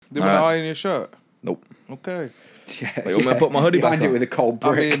Did I iron your shirt? Nope. Okay. Yeah, I'm going to put my hoodie back on. it with a cold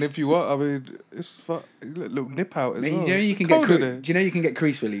brick. I mean, if you want, it's little nip out as well. Do you know you can get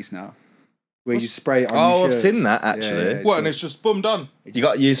crease release now? Where you spray it on your I've shirts. seen that, actually. What, and it's just boom, done?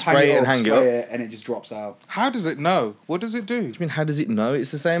 You spray it and hang it up. And it just drops out. How does it know? What does it do? What do you mean, how does it know?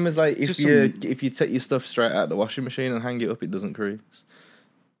 It's the same as, like, if you take your stuff straight out the washing machine and hang it up, it doesn't crease.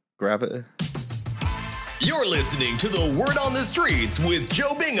 Gravity. You're listening to The Word on the Streets with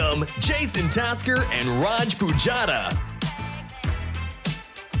Joe Bingham, Jason Tasker, and Raj Pujada.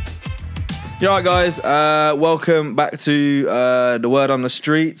 Yeah, right, guys. Welcome back to The Word on the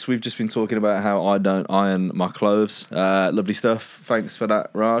Streets. We've just been talking about how I don't iron my clothes. Lovely stuff. Thanks for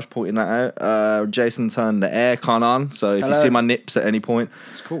that, Raj, pointing that out. Jason turned the aircon on, so if you see my nips at any point,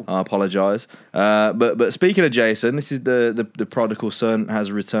 it's cool. I apologise. But speaking of Jason, this is the prodigal son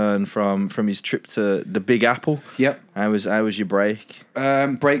has returned from his trip to the Big Apple. Yep. How was your break?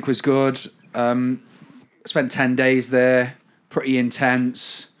 Break was good. Spent 10 days there. Pretty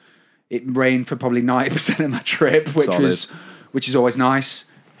intense. It rained for probably 90% of my trip, which is always nice.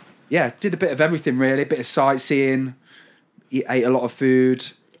 Yeah, did a bit of everything really, a bit of sightseeing, ate a lot of food.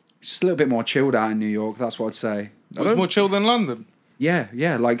 Just a little bit more chilled out in New York, that's what I'd say. It was more chilled than London? Yeah,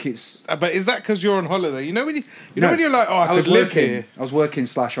 like it's... But is that because you're on holiday? You know when you're like, I could live here? I was working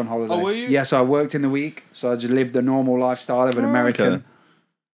 / on holiday. Oh, were you? Yeah, so I worked in the week, so I just lived the normal lifestyle of an American.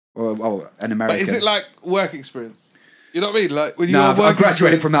 Okay. Or an American. But is it like work experience? You know what I mean? Like when you're I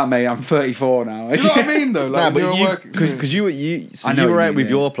graduated from that, mate. I'm 34 now. You know what I mean, though? Like, because you were out with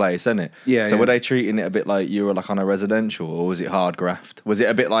your place, isn't it? Yeah. So were they treating it a bit like you were like on a residential, or was it hard graft? Was it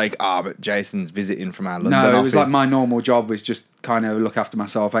a bit like, but Jason's visiting from our London office? No, it was like my normal job was just kind of look after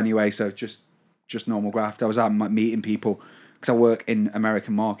myself anyway. So just normal graft. I was out meeting people because I work in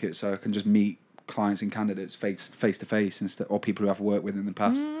American markets, so I can just meet clients and candidates face to face instead, or people who I've worked with in the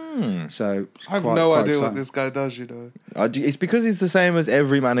past. So I have no idea what this guy does. You know, it's because he's the same as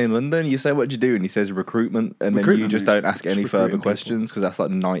every man in London. You say what you do, and he says recruitment, and then you just don't ask any further questions because that's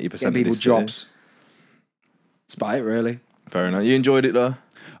like 90% of people this jobs. That's about it, really. Fair enough. You enjoyed it though?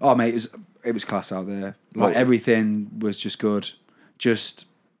 Oh, mate, it was class out there. Like everything was just good.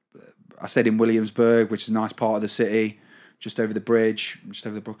 I stayed in Williamsburg, which is a nice part of the city, just over the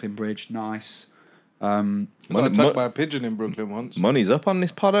Brooklyn Bridge. Nice. I got attacked by a pigeon in Brooklyn once. Money's up on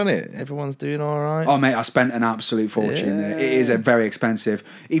this pod, isn't it? Everyone's doing all right. Oh, mate, I spent an absolute fortune there. It is very expensive.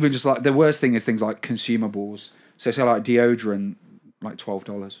 Even just like the worst thing is things like consumables. So like deodorant, like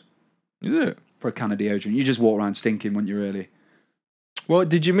 $12. Is it? For a can of deodorant. You just walk around stinking, wouldn't you, really? Well,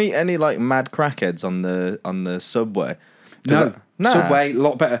 did you meet any like mad crackheads on the subway? No. Subway, a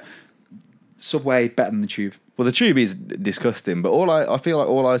lot better. Subway better than the tube. Well, the tube is disgusting, but I feel like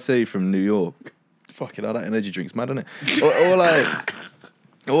all I see from New York, fucking hell, that energy drink's mad, isn't it?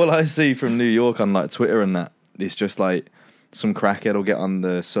 all I see from New York on like Twitter and that is just like some crackhead will get on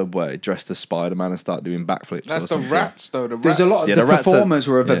the subway dressed as Spider-Man and start doing backflips. That's the rats, though. There's a lot of the performers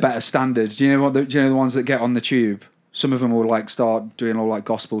were of a better standard. Do you know the ones that get on the tube? Some of them will like start doing all like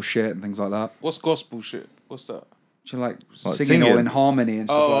gospel shit and things like that. What's gospel shit? What's that? So like singing all in harmony and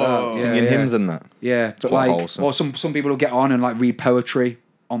stuff like that. Singing hymns and that. Yeah, but like, wholesome. Or some people will get on and like read poetry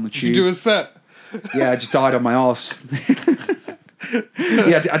on the tube. You do a set? Yeah, I just died on my arse.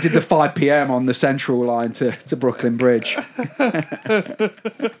 Yeah, I did the 5 p.m. on the Central line to Brooklyn Bridge.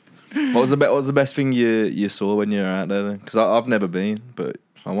 What was the best thing you saw when you were out there? Because I've never been, but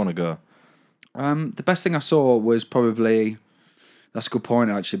I want to go. The best thing I saw was probably... That's a good point,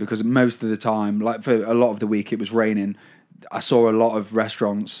 actually, because most of the time, like for a lot of the week, it was raining. I saw a lot of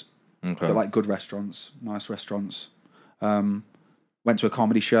restaurants, but like good restaurants, nice restaurants. Went to a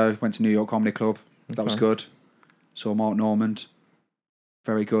comedy show, went to New York Comedy Club. That was good. Saw Mark Normand.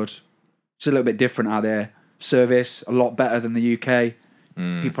 Very good. It's a little bit different out there. Service, a lot better than the UK.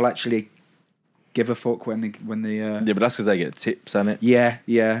 People actually give a fuck when they Yeah, but that's because they get tips, ain't it? Yeah.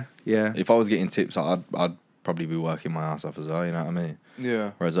 If I was getting tips, I'd probably be working my ass off as well, you know what I mean?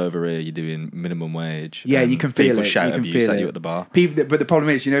 Yeah. Whereas over here, you're doing minimum wage. Yeah, you can feel people it. Shout abuse at you at the bar. But the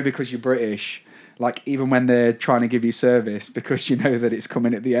problem is, because you're British, like even when they're trying to give you service, because you know that it's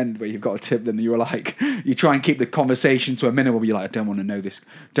coming at the end where you've got to tip them, you're like, you try and keep the conversation to a minimum. You're like, I don't want to know this.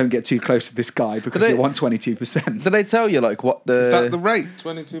 Don't get too close to this guy because they want 22%. Do they tell you like what the... Is that the rate?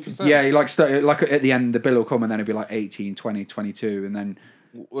 22%? Yeah, you like at the end, the bill will come and then it'll be like 18, 20, 22, and then...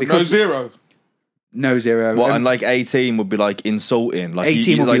 No zero. No, 0. What, and like 18 would be like insulting. Like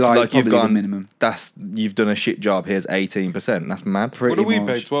 18 would be like you've probably gone, the minimum. You've done a shit job. Here's 18%. That's mad. Pretty What do we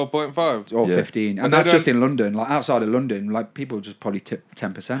much. pay? 12.5 or Yeah. 15, But and they that's just don't- in London. Like outside of London, like people just probably tip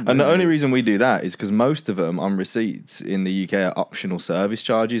 10%. And the only reason we do that is because most of them on receipts in the UK are optional service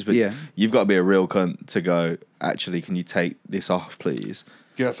charges. But Yeah. you've got to be a real cunt to go, actually, can you take this off, please?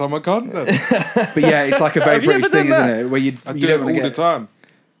 Guess I'm a cunt then. But yeah, it's like a very Have you British ever thing, done isn't it? Where you I you do it don't all want to the get. time.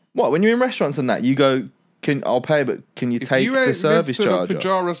 What, when you're in restaurants and that, you go, I'll pay, but can you If take you the ain't lived service to charge the off?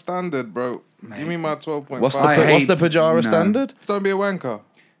 Pajara standard, bro, give me my 12.5. What's I the hate- Pajara no. standard? Don't be a wanker.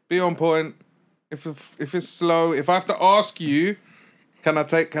 Be on point. If it's slow, if I have to ask you, can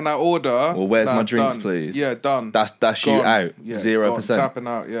I order? Well, where's my drinks, done. please? Yeah, done. That's you Gone. out. Yeah, 0%. gone. Tapping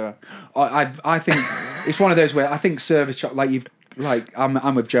out, yeah. I think it's one of those where I think service charge.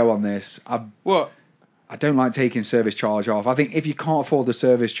 I'm with Joe on this. What? I don't like taking service charge off. I think if you can't afford the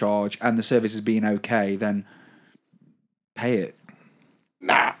service charge and the service is being okay, then pay it.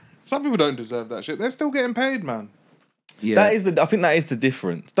 Nah. Some people don't deserve that shit. They're still getting paid, man. Yeah, I think that is the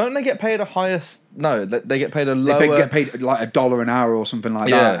difference. Don't they get paid a higher? No, they get paid a they lower. get paid like $1 an hour or something like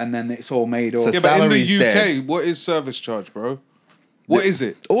Yeah. that, and then it's all made up. So Yeah, but in the Salary's UK, dead. what is service charge, bro? What is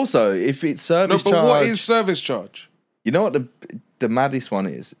it? Also, if it's No, service but charge, what is service charge? you know what the maddest one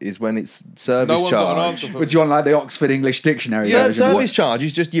is when it's service No one got an charge. answer for Would me. you want like the Oxford English Dictionary? Yeah, version? Service charge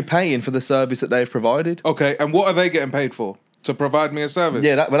is just you're paying for the service that they've provided. Okay, and what are they getting paid for? To provide me a service?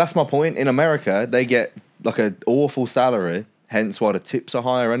 Yeah, but that's my point. In America, they get like an awful salary, hence why the tips are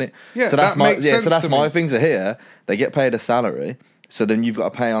higher, innit? Yeah, so that's that makes sense so that's to my me. things are here. They get paid a salary, so then you've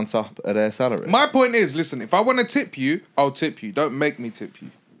got to pay on top of their salary. My point is, listen, if I want to tip you, I'll tip you. Don't make me tip you.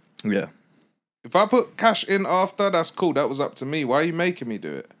 Yeah. If I put cash in after, that's cool. That was up to me. Why are you making me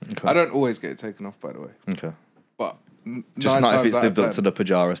do it? Okay. I don't always get it taken off, by the way. Okay. But Just nine not if times it's out of lived up 10, to the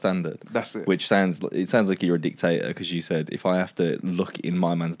Pajara standard. That's it. Which sounds like you're a dictator because you said if I have to look in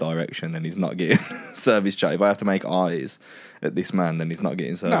my man's direction, then he's not getting service charge. If I have to make eyes at this man, then he's not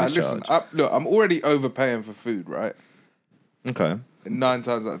getting service Nah, charge. listen. Look, I'm already overpaying for food, right? Okay. And 9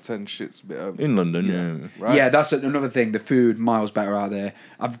 times out of 10, shit's a bit over. In London, yeah. Right? Yeah, that's another thing. The food miles better out there.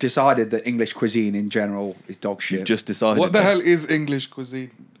 I've decided that English cuisine in general is dog shit. You've just decided. What the that. hell is English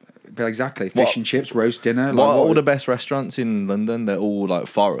cuisine? But exactly, fish What- and chips, roast dinner. What Like, are all the best restaurants in London? They're all like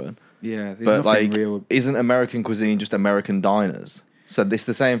foreign. yeah, there's But nothing like, real. isn't American cuisine just American diners? So it's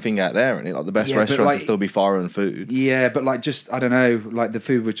the same thing out there, and like the best Yeah, but, restaurants like- will still be foreign food. Yeah, but like just I don't know. Like the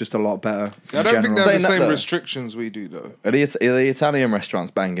food was just a lot better. I don't think they have Saying the that, same though. restrictions we do, though. Are the Italian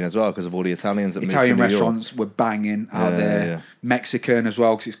restaurants banging as well because of all the Italians that Italian moved to New York? restaurants were banging out Yeah, there. yeah. Mexican as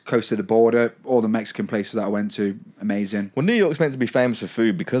well because it's close to the border. All the Mexican places that I went to, amazing. Well, New York's meant to be famous for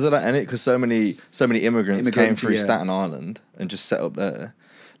food because of that, innit? Because so many immigrants came through yeah. Staten Island and just set up there.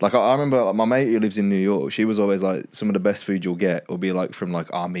 Like I remember, like, my mate who lives in New York, she was always like, some of the best food you'll get will be like from like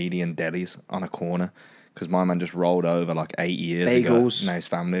Armenian delis on a corner. Because my man just rolled over like 8 years Bagels. ago. Now his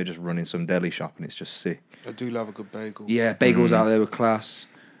family are just running some deli shop and it's just sick. I do love a good bagel. Yeah, bagels out there were class.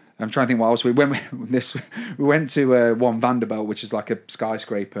 I'm trying to think what else we went to one Vanderbilt, which is like a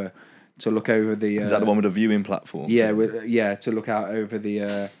skyscraper, to look over the. Is that the one with the viewing platform? Yeah, to look out over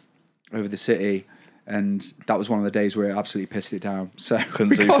the city, and that was one of the days where it absolutely pissed it down. So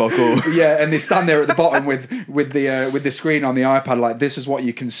Couldn't see fuck all. Yeah, and they stand there at the bottom with the screen on the iPad, like this is what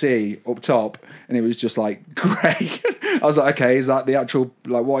you can see up top, and it was just like grey. I was like, okay, is that the actual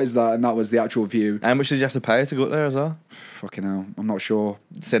like what is that? And that was the actual view. How much did you have to pay to go up there as well? Fucking hell, I'm not sure.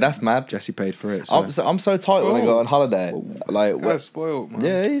 So that's mad. Jesse paid for it. So. I'm so tight when I go on holiday. Like, That's spoiled, man.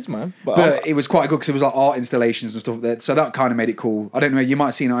 yeah, he's man. But it was quite good because it was like art installations and stuff like that. So that kind of made it cool. I don't know. You might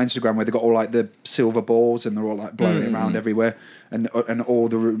have seen on Instagram where they got all like the silver balls and they're all like blowing around everywhere and all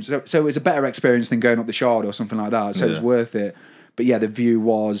the rooms. So it was a better experience than going up the Shard or something like that. So it was worth it. But yeah, the view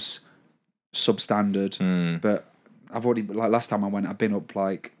was substandard. But I've already, like last time I went, I've been up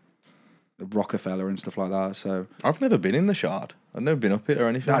like Rockefeller and stuff like that. So I've never been in the Shard. I've never been up it or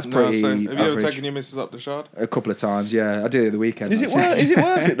anything. That's No, pretty same. Have you ever average. taken your missus up the Shard? A couple of times, yeah. I did it the weekend. Is it worth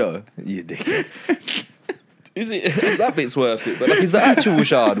it though? You dickhead. Is it that bit's worth it? But like, is the actual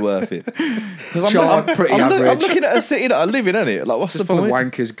Shard worth it? Because Shard, pretty I'm average. looking at a city that I live in, innit? Like, what's Just the full point?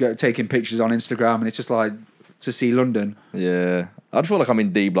 of wankers taking pictures on Instagram, and it's just like to see London. Yeah, I'd feel like I'm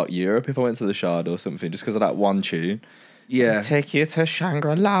in D Block Europe if I went to the Shard or something, just because of that one tune. Yeah, Take you to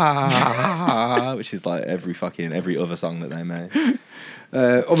Shangri-La, which is like every other song that they made.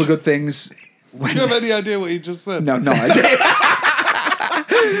 other good things. Do you have any idea what he just said? No idea.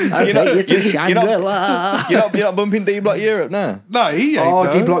 I'll take you to Shangri-La. You're not bumping D Block Europe now? No, he ain't. Oh,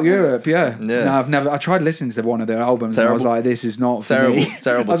 no. D Block Europe, yeah. Yeah. No, I've never. I tried listening to one of their albums, and I was like, "This is not for Terrible, me."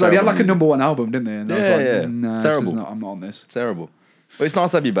 terrible, I was like, "They had terrible like a music. #1 album, didn't they?" And I was Yeah, like, yeah. "No, Terrible. this is not. I'm not on this." Terrible. But it's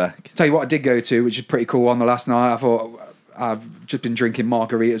nice to have you back. Tell you what, I did go to, which is pretty cool. On the last night, I thought I've just been drinking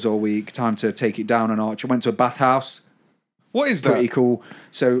margaritas all week. Time to take it down a notch. I went to a bathhouse. What is that? Pretty cool.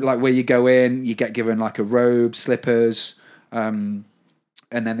 So, like, where you go in, you get given like a robe, slippers, and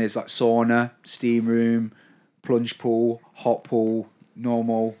then there's like sauna, steam room, plunge pool, hot pool,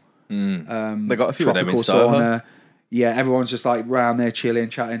 normal. They got a few of them in tropical Soho. sauna. Yeah, everyone's just like round there chilling,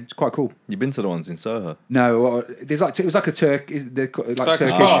 chatting. It's quite cool. You've been to the ones in Soho? No, there's like it was like a Turkish Turkish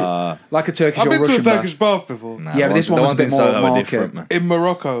Turkish, bath. like a Turkish I've or been to a Russian Turkish bath before. Nah, Yeah, the but this ones- one was the a bit ones in more Soho are market. different, man. In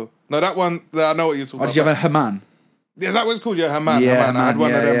Morocco. No, that one, I know what you're talking Oh, about. did you have a Haman? Is that what it's called? Yeah, Haman. Yeah, Haman. I had Haman,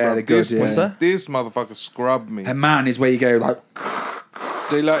 one of yeah, them, yeah, bro. they're good, This, yeah. What's that? This motherfucker scrubbed me. Haman is where you go like.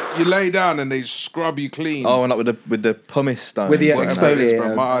 They like you lay down and they scrub you clean. Oh, and like with the pumice stone. With the Whatever it is, bro.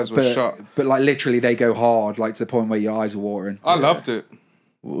 exfoliator, My eyes were but, shut. But like literally, they go hard, like to the point where your eyes are watering. I loved it.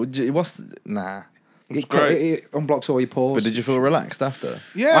 Nah. It's great. It unblocks all your pores. But did you feel relaxed after?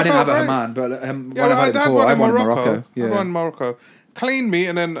 Yeah, I didn't have felt a great. Haman, but Yeah, when I've had it before, I had one in Morocco. I Yeah. had one in Morocco. Clean me,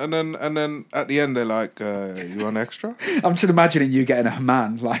 and then at the end they're like, "You want extra?" I'm just imagining you getting a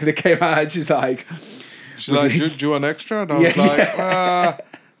Haman. Like they came out, and she's like, She's like, "Do you want extra?" And I was like,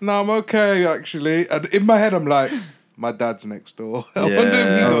 "No, I'm okay actually." And in my head, I'm like, "My dad's next door." I wonder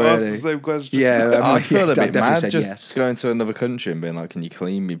if he got asked the really? same question. yeah, I feel a Dad bit definitely mad said just yes. going to another country and being like, "Can you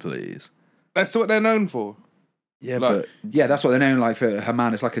clean me, please?" That's what they're known for. Yeah, Like- Yeah, that's what they're known like for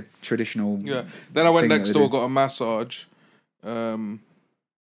Haman. It's like a traditional. Yeah. Then I went thing that next they door, do. got a massage.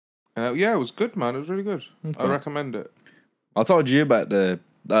 Yeah, it was good, man. It was really good. I recommend it. I told you about the.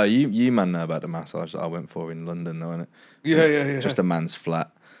 You man know about the massage that I went for in London, though, innit? Yeah. Just a man's flat.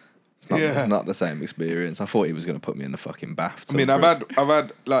 It's not, Yeah. not the same experience. I thought he was going to put me in the fucking bath. I mean, I've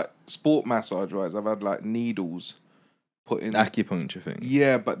had like sport massage, right? I've had like needles put in. acupuncture thing.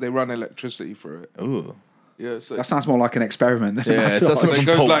 Yeah, but they run electricity through it. Ooh. Yeah, so That sounds more like an experiment than a Yeah, massage. so that's it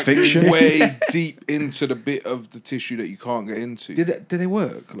goes Pulp like Fiction. way deep into the bit of the tissue that you can't get into. Did they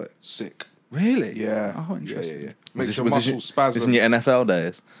work? Like, Sick. really? Yeah. Oh, interesting. Yeah. Was Makes this, your was muscles this, spasm. this in your NFL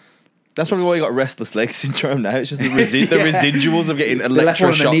days? That's probably why you got restless leg syndrome now. It's just the, the Yeah. residuals of getting left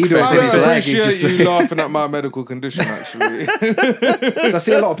one of the electroshock. needles fed in I his into- leg. He's appreciate just you laughing at my medical condition, actually. Do So I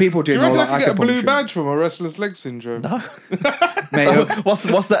see a lot of people doing you all reckon I like can get a blue acupuncture. badge from a restless leg syndrome? No. Mate, So, it'll,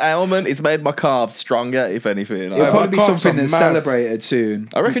 what's the ailment? It's made my calves stronger, if anything. it'll my probably be calves something are that's mad. celebrated soon.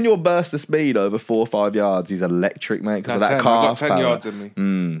 I reckon your burst of speed over 4 or 5 yards is electric, mate, because of that 10, I calf got 10 power. yards in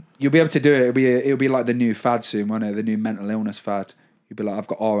me. You'll be able to do it. It'll be like the new fad soon, won't it? The new mental illness fad. You'll be like, I've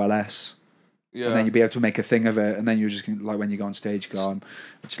got RLS. Yeah. And then you'll be able to make a thing of it. And then you're just gonna, like when you go on stage, you go, I'll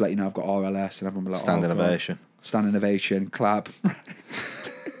just let you know I've got RLS. And everyone will be like, Standing oh, God. ovation. Standing ovation, clap.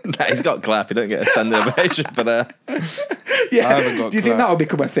 Nah, he's got clap. You don't get a standing ovation for that. Yeah. I haven't got Do you think clap. that'll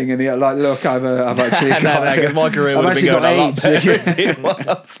become a thing in the like? Look, I've actually got, because my career I've would have been actually going got a lot AIDS. better if it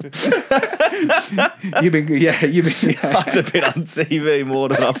was. You've been I'd have been on TV more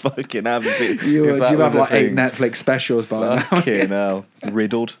than I fucking have. you have like 8 Netflix specials by now. Fucking hell.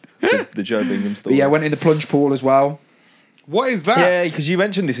 Riddled. The Joe Bingham story. But yeah, went in the plunge pool as well. What is that? Yeah, because you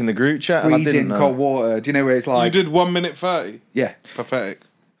mentioned this in the group chat and I didn't Freezing know. cold water. Do you know where it's You like? did 1 minute 30. Yeah. Pathetic.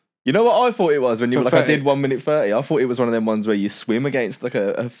 You know what I thought it was when you were like, I Pathetic. did 1 minute 30? I thought it was one of them ones where you swim against like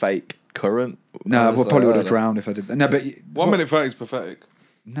a fake current. No, I I was probably like, would have oh, drowned if I did. No, but 1 minute 30 is pathetic.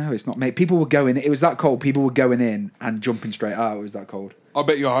 No, it's not, mate. People were going. It was that cold. People were going in and jumping straight out. It was that cold. I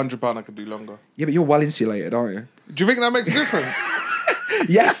bet you £100 I could do longer. Yeah, but you're well insulated, aren't you? Do you think that makes a difference?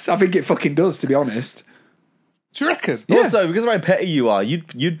 Yes, I think it fucking does. To be honest. Do you reckon? Yeah. Also, because of how petty you are, you'd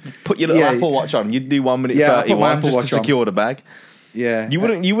put your little Yeah. Apple Watch on. You'd do 1 minute Yeah, I'll put my 31 Apple just Watch to on. secure the bag. Yeah. You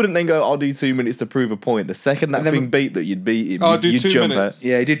wouldn't then go, I'll do 2 minutes to prove a point. The second that And then thing we- beat that you'd beat him, Oh, do you'd 2 jump minutes. out.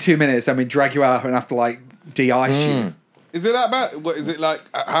 Yeah, he did 2 minutes. Then we drag you out and have to like de-ice you. Is it that bad? What is it like?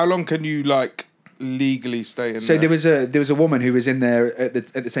 How long can you like legally stay in So there? there was a woman who was in there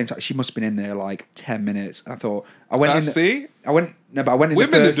at the same time. She must have been in there like 10 minutes. I thought I went in. See? I went in Women the are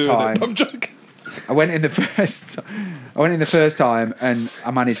first doing time. it. I'm joking. I went in the first time and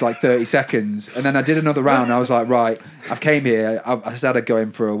I managed like 30 seconds, and then I did another round. And I was like, right, I've came here. I said I'd go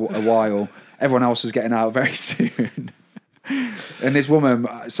in for a while. Everyone else was getting out very soon, and this woman.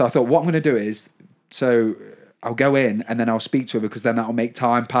 So I thought, what I'm going to do is, so I'll go in and then I'll speak to her because then that'll make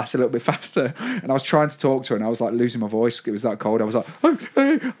time pass a little bit faster. And I was trying to talk to her and I was like losing my voice. It was that cold. I was like,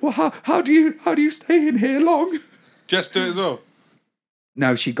 oh, well, how do you stay in here long? Just do it as well.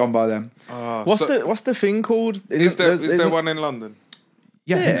 No, she'd gone by then. What's the thing called? Is there one in London?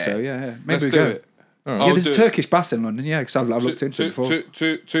 Yeah, I think so. Yeah. Maybe Let's we do go. it. Right. Yeah, there's a Turkish bath in London. Yeah, because I've looked into it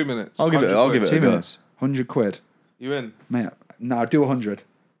before. 2 minutes. I'll give it 2 a go. minutes. 100 quid. You in? Mate, no, I'll do 100.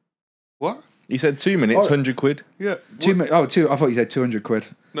 What? You said 2 minutes, 100 quid. Yeah. 2 minutes. Oh, two. I thought you said 200 quid.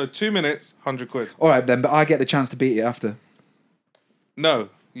 No, 2 minutes, 100 quid. All right then, but I get the chance to beat you after. No,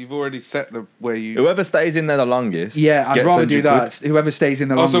 you've already set the where you. Whoever stays in there the longest. Yeah, I'd gets rather do 100 that. Whoever stays in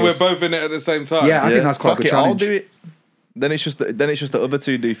the longest. So we're both in it at the same time. Yeah, I think that's quite a Fuck good it, challenge. I'll do it. Then it's just the other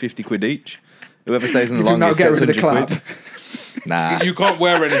two do 50 quid each. Whoever stays in the Do you think longest that'll gets get rid of 100 the quid. Nah, You can't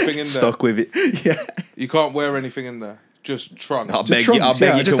wear anything in there. stuck with it. Yeah. You can't wear anything in there. Just trunks. I'll Just beg you. I'll trunks, beg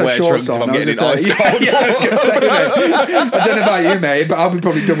yeah, you just to have wear shorts trunks if on. I'm I was getting gonna ice say- cold. Yeah, I was going to say, mate. I don't know about you, mate, but I'll be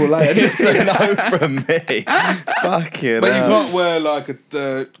probably double layered. No from me. Fuck it. But you can't wear like a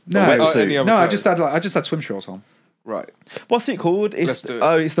any other No, I clothes. just had swim shorts on. Right. What's it called? Let's do it.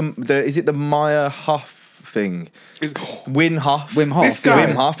 Oh, it's the is it the Meyer Hoff thing? Is Wim Hof. Wim Hof. This guy.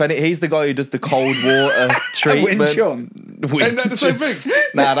 Wim Hof, and he's the guy who does the cold water treatment. Win Chun. Isn't that the same thing?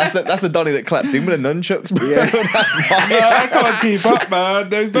 Nah, that's the Donny that clapped in with the nunchucks, bro. Yeah. That's mine. No, I can't keep up, man.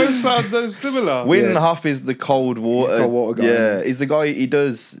 They both sound similar. Wim Yeah. Hof is the cold water. cold water guy, Yeah, yeah. he's the guy. He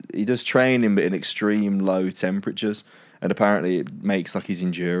does training, but in extreme low temperatures, and apparently it makes like his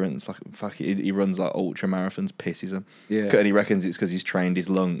endurance. Like fuck, he runs like ultra marathons, pisses him. Yeah. And he reckons it's because he's trained his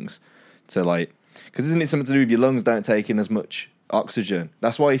lungs to like. Because isn't it something to do with your lungs don't take in as much oxygen?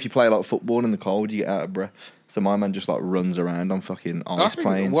 That's why if you play like football in the cold, you get out of breath. So my man just like runs around on fucking I ice think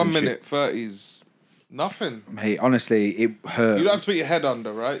planes. 1 and shit. minute 30's nothing. Mate, honestly, it hurt. You don't have to put your head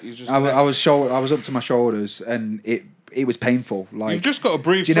under, right? You just. I was up to my shoulders, and it was painful. Like, You've just got to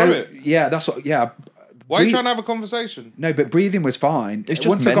breathe do you through know? it. Yeah, that's what. Yeah. Why are you Breathe- trying to have a conversation? No, but breathing was fine. It's just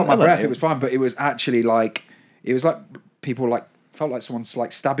once I got my mental, breath, isn't it? it was fine. But it was actually like people like felt like someone's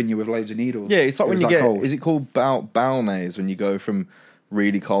like stabbing you with loads of needles. Yeah, it's like It when was you that get. cold. Is it called balnaise when you go from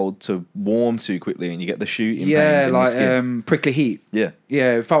really cold to warm too quickly and you get the shooting? Yeah, pains in your skin? like prickly heat. Yeah.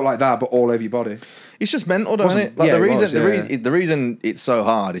 Yeah, it felt like that, but all over your body. It's just mental, doesn't Wasn't- it? Like yeah, the it reason, was, yeah. the reason it's so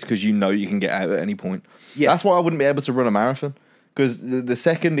hard is because you know you can get out at any point. Yeah. That's why I wouldn't be able to run a marathon. Because the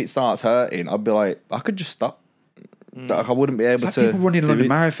second it starts hurting, I'd be like, I could just stop. Like, I wouldn't be able It's like to. people running a do London it.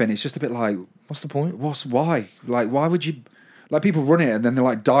 Marathon. It's just a bit like, What's the point? why? Like, why would you? Like, people run it and then they're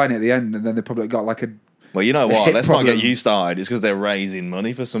like dying at the end, and then they probably got like a. Well, you know what? hip Let's not problem. get you started. It's because they're raising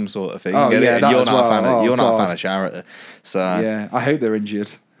money for some sort of thing. Oh, Get it? yeah, And that you're as not a fan. well. Of, Oh, you're not a God. fan of charity. So Yeah, I hope they're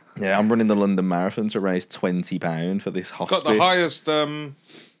injured. yeah, I'm running the London Marathon to raise £20 for this hospice. Got the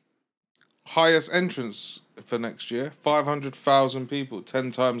highest entrance for next year. 500,000 people,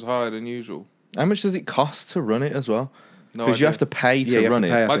 10 times higher than usual. How much does it cost to run it as well? No Because you idea. have to pay Yeah, to you have run to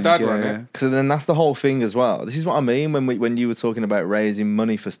it. pay, I My think, dad yeah, ran it. yeah. Because then that's the whole thing as well. This is what I mean when you were talking about raising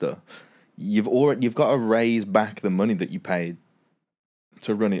money for stuff. You've got to raise back the money that you paid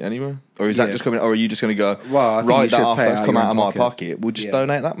to run it anyway. Or is that Yeah. just coming? Or are you just going to go? Well, I think you right, that should off. pay That's out come your out own of my pocket. pocket. We'll just Yeah.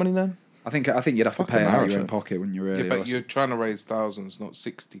 donate that money then. I think you'd have to Fuck pay a it out of your marathon. own pocket when you're Yeah, early. but you're trying to raise thousands, not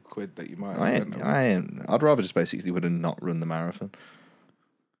 60 quid that you might have spent. I ain't. I'd rather just pay 60 quid and not run the marathon.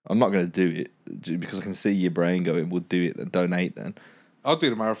 I'm not going to do it because I can see your brain going, we'll do it and donate then. I'll do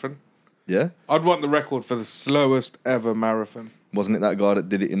the marathon. Yeah? I'd want the record for the slowest ever marathon. Wasn't it that guy that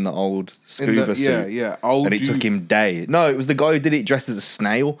did it in the old scuba suit? Yeah. And it took him days. No, it was the guy who did it dressed as a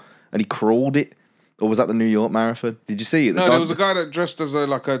snail and he crawled it. Or was that the New York Marathon? Did you see it? No, there was a guy that dressed as a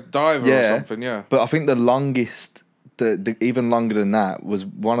diver or something, yeah. But I think the longest, the even longer than that, was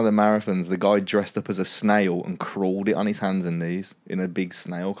one of the marathons. The guy dressed up as a snail and crawled it on his hands and knees in a big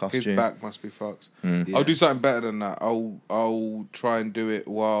snail costume. His back must be fucked. Yeah. I'll do something better than that. I'll try and do it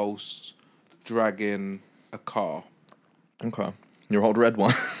whilst dragging a car. Okay. Your old red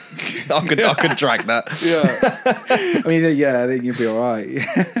one. I could drag that. Yeah. I mean, yeah, I think you'd be all right.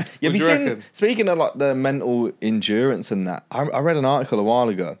 Have you you seen? reckon? Speaking of like the mental endurance and that, I read an article a while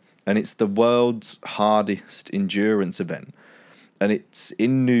ago, and it's the world's hardest endurance event, and it's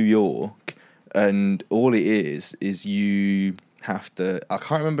in New York, and all it is you have to. I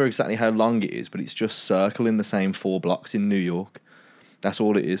can't remember exactly how long it is, but it's just circling the same 4 blocks in New York. That's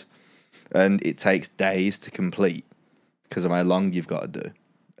all it is, and it takes days to complete because of how long you've got to do.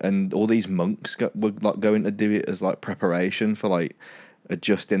 And all these monks were like going to do it as like preparation for like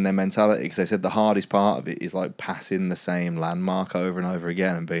adjusting their mentality, because they said the hardest part of it is like passing the same landmark over and over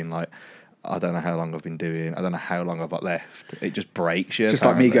again and being like, I don't know how long I've been doing, I don't know how long I've got left. It just breaks you. Just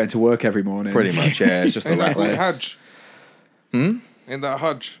like me going to work every morning. Pretty much, yeah. It's just a Ain't that rat called race. Hajj? Ain't that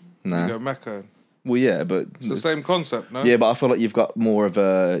Hajj? Nah. You go Mecca. Well, yeah, but it's the same concept, no? Yeah, but I feel like you've got more of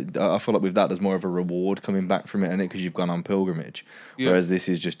a. I feel like with that, there's more of a reward coming back from it, innit? Because you've gone on pilgrimage. Yeah. Whereas this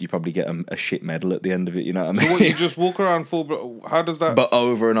is just you probably get a shit medal at the end of it. You know what I mean? So what, you just walk around full? How does that? But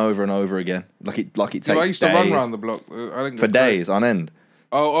over and over and over again, like it takes. I used to days. run around the block. I didn't for days on end.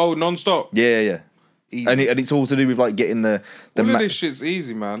 Oh, non-stop. Yeah. Easy. And it's all to do with like getting the. All of this shit's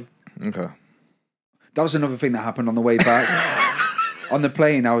easy, man. Okay. That was another thing that happened on the way back. On the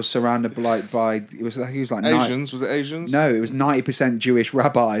plane, I was surrounded by it was like Asians. Was it Asians? No, it was 90% Jewish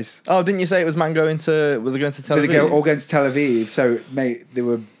rabbis. Oh, didn't you say it was man going to? Were they going to Tel Aviv? All going to Tel Aviv. So, mate, they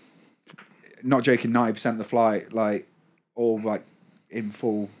were not joking. 90% of the flight, like all like in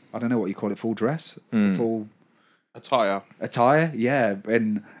full. I don't know what you call it. Full dress, full attire. Yeah,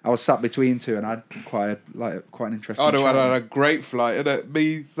 and I was sat between two, and I had quite an interesting. I had a great flight, innit?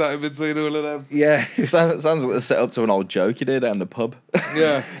 Me sat in between all of them. Yeah, sounds like a set up to an old joke you did out in the pub.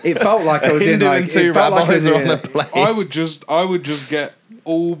 Yeah, it felt like I was in like two rabbis on the plane. I would just get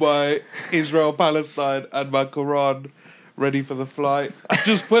all my Israel Palestine and my Quran ready for the flight. I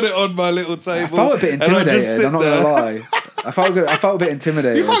just put it on my little table. I felt a bit intimidated. I'm not gonna lie. I felt a bit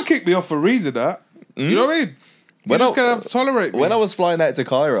intimidated. You can't kick me off for reading that. You know what I mean? You're just going to have to tolerate me. When I was flying out to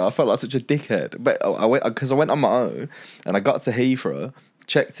Cairo, I felt like such a dickhead. But I went on my own, and I got to Heathrow,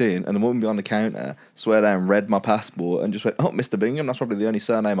 checked in, and the woman behind the counter swear down, read my passport, and just went, "Oh, Mr. Bingham, that's probably the only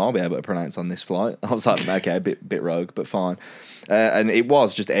surname I'll be able to pronounce on this flight." I was like, "Okay, a bit rogue, but fine." And it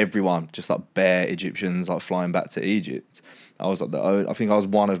was just everyone, just like bare Egyptians, like flying back to Egypt. I was like I think I was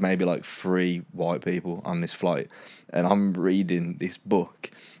one of maybe like 3 white people on this flight, and I'm reading this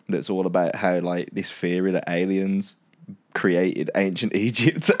book that's all about how like this theory that aliens created ancient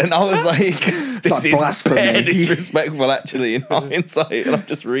Egypt, and I was like, "This like is blasphemy, disrespectful." Actually, in hindsight, and I'm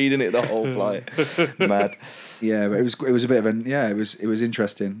just reading it the whole flight. Mad. Yeah, but it was a bit of it was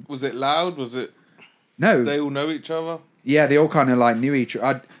interesting. Was it loud? Was it? No, they all know each other. Yeah, they all kind of like knew each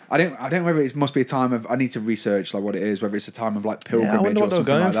other. I don't know whether it must be a time of. I need to research like what it is. Whether it's a time of like pilgrimage or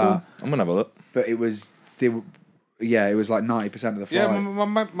something like that. I'm gonna have a look. But it was it was like 90% of the flight. Yeah,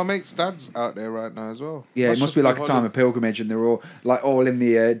 my mate's dad's out there right now as well. Yeah, it must be like a time of pilgrimage, and they're all in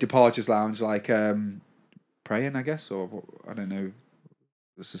the departures lounge, like praying, I guess, or I don't know.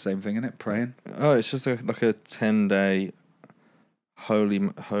 It's the same thing, isn't it? Praying. Oh, it's just like a 10-day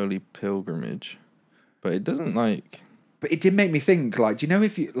holy pilgrimage, but it doesn't like. But it did make me think, like, do you know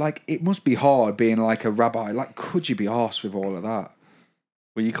if you like? It must be hard being like a rabbi. Like, could you be arsed with all of that?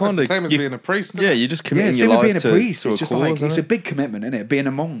 Well, you can't. It's the same as being a priest. Yeah, you're just committing your life being to a priest. It's just like it's a big commitment, isn't it? Being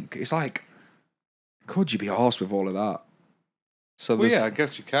a monk, it's like, could you be arsed with all of that? So well, yeah, I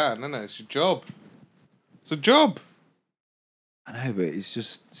guess you can, isn't it? It's your job. It's a job. I know, but it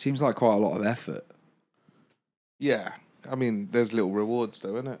seems like quite a lot of effort. Yeah, I mean, there's little rewards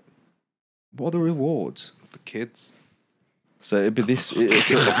though, isn't it? What are the rewards? The kids. So it'd be this.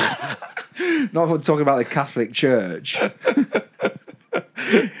 Not talking about the Catholic Church.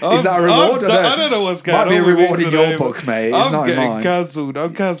 Is that a reward? I don't know what's going on. Might be a reward in your book, mate. It's not in mine. I'm getting cancelled.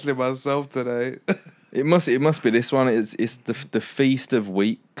 I'm cancelling myself today. It must be this one. It's the Feast of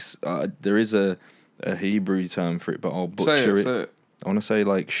Weeks. There is a Hebrew term for it, but I'll butcher it. I want to say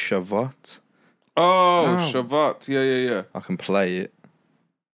like Shavuot. Oh, Shavuot. Yeah. I can play it.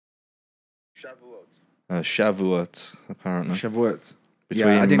 Shavuot, apparently. Shavuot. Between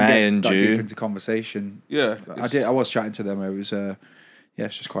I didn't May and June. Deep into conversation. Yeah, I was chatting to them. It was,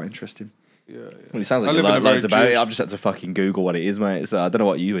 it's just quite interesting. Yeah. Well, it sounds like you learned loads about it. I've just had to fucking Google what it is, mate. So I don't know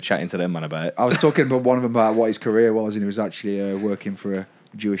what you were chatting to them, man, about. I was talking about one of them about what his career was, and he was actually working for a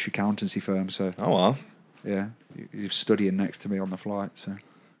Jewish accountancy firm. So. Oh well. Yeah, he was studying next to me on the flight. So.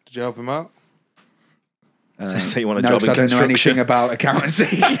 Did you help him out? So you want a job in construction? I don't know anything about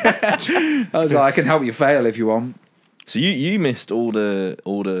accountancy. I was like, I can help you fail if you want. So you missed all the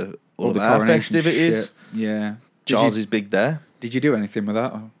festivities. Shit. Yeah. Charles's big day. Did you do anything with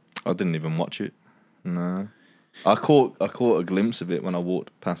that? I didn't even watch it. No. I caught a glimpse of it when I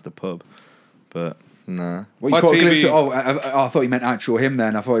walked past the pub, but nah. What, you caught a glimpse of? I thought you meant actual him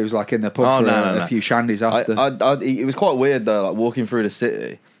then. I thought he was like in the pub for a few shandies after. It was quite weird though, like walking through the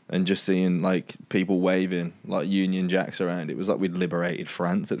city and just seeing like people waving like Union Jacks around. It was like we'd liberated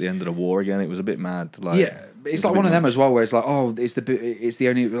France at the end of the war again. It was a bit mad. Like, yeah, it's like one of them as well, where it's like, oh, it's the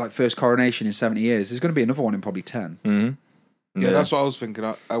only like first coronation in 70 years. There's going to be another one in probably 10. Mm-hmm. Yeah, that's what I was thinking.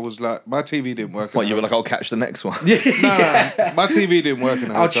 I was like, my TV didn't work. What, you were like, I'll catch the next one? No, my TV didn't work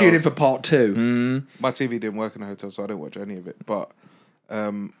in a hotel. I'll tune in for part 2. My TV didn't work in a hotel, so I didn't watch any of it. But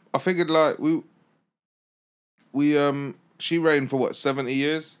I figured like she reigned for what, 70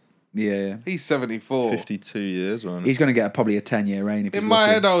 years? Yeah. He's 74. 52 years, man. He's going to get probably a 10-year reign. If In he's my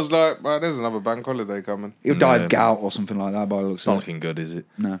lucky. head, I was like, man, there's another bank holiday coming. He'll die of gout or something like that by the looks It's not of it. looking good, is it?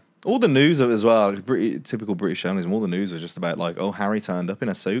 No. All the news of it as well, typical British journalism, all the news was just about like, oh, Harry turned up in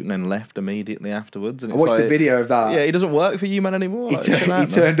a suit and then left immediately afterwards. And I watched the video of that. Yeah, he doesn't work for you, man, anymore. He, Like,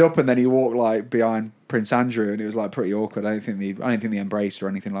 he turned up and then he walked like behind Prince Andrew, and it was like pretty awkward. I don't think they embraced or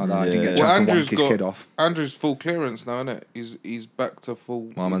anything like that. I didn't get a chance to wank his kid off. Andrew's full clearance now, isn't it? He's back to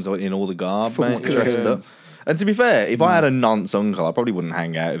full. My man's in all the garb, Full mate, dressed up. And to be fair, if I had a nonce uncle, I probably wouldn't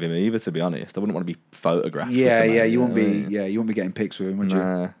hang out with him either. To be honest, I wouldn't want to be photographed. Yeah, with you wouldn't be. Yeah, you wouldn't be getting pics with him, would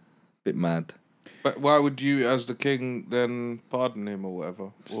you? Bit mad. But why would you, as the king, then pardon him or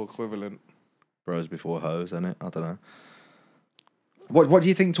whatever, or equivalent? Bros before hoes, innit? I don't know. What do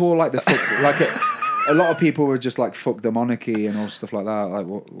you think to all like the fuck, like a lot of people were just like fuck the monarchy and all stuff like that. Like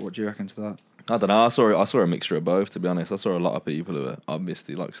what do you reckon to that? I don't know. I saw a mixture of both. To be honest, I saw a lot of people who are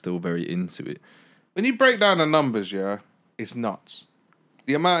obviously like still very into it. When you break down the numbers, yeah, it's nuts.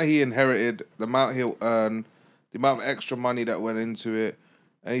 The amount he inherited, the amount he'll earn, the amount of extra money that went into it,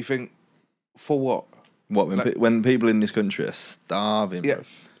 and you think, for what? What when people in this country are starving? Yeah, bro.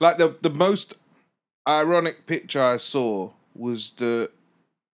 like the most ironic picture I saw was the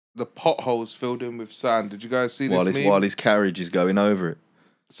potholes filled in with sand. Did you guys see this meme? While his carriage is going over it.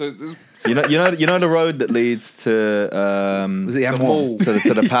 So this, you know the road that leads to Was it the the M1? mall,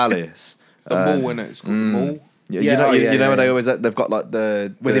 to the palace. the mall, innit? It's called the mall. Yeah, Yeah, you know where they always they've got like Where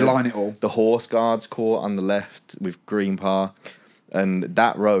they line it all. the horse guards court on the left with Green Park, and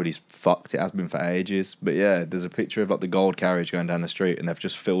that road is fucked. It has been for ages. But yeah, there's a picture of like the gold carriage going down the street, and they've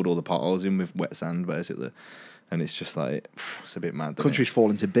just filled all the potholes in with wet sand basically, and it's just like it's a bit mad. Country's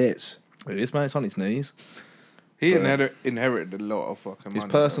falling to bits. It is, mate. It's on its knees. He inherited a lot of fucking money.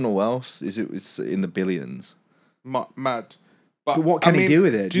 His personal wealth it's in the billions. Mad. But what can he do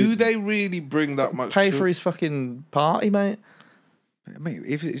with it? Do they really bring that much? Pay for his fucking party, mate. I mean,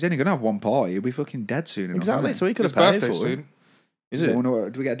 if he's only gonna have one party, he'll be fucking dead soon. enough, Exactly. won't he? So he could His have paid birthday for it. soon. Is it?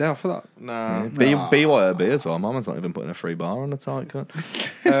 Do we get a day off for that? Nah. BYOB as well. My man's not even putting a free bar on the tight cut. It's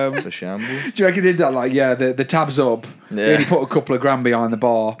a shambles. Do you reckon he did that? Like, yeah, the tab's up. Yeah. He only put a couple of grand behind the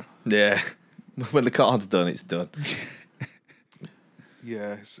bar. Yeah. When the card's done, it's done.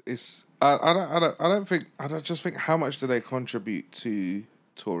 Yeah, it's. I just think how much do they contribute to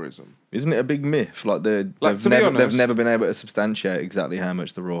tourism? Isn't it a big myth? Like they've never been able to substantiate exactly how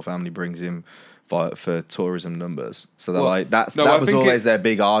much the royal family brings in for tourism numbers. So they're that was always their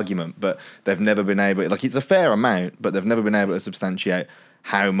big argument, but they've never been able. Like it's a fair amount, but they've never been able to substantiate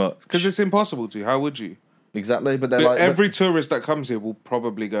how much. Because it's impossible to. How would you? Exactly, but they're every tourist that comes here will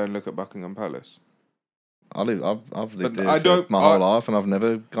probably go and look at Buckingham Palace. I've lived here my whole life, and I've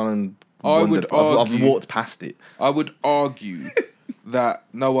never gone and wondered. I've walked past it. I would argue that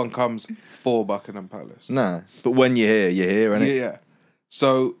no one comes for Buckingham Palace. No, but when you're here, innit? Yeah.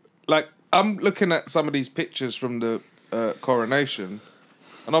 So, like, I'm looking at some of these pictures from the coronation,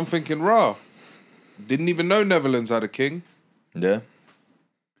 and I'm thinking, didn't even know Netherlands had a king. Yeah.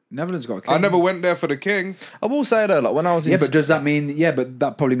 Netherlands got a king. I never went there for the king. I will say though, like when I was in... Yeah, but does that mean... Yeah, but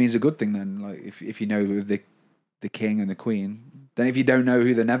that probably means a good thing then. Like, if you know the king and the queen, then if you don't know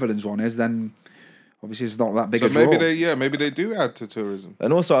who the Netherlands one is, then obviously it's not that big a draw. Maybe they do add to tourism.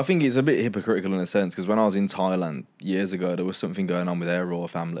 And also, I think it's a bit hypocritical in a sense, because when I was in Thailand years ago, there was something going on with their royal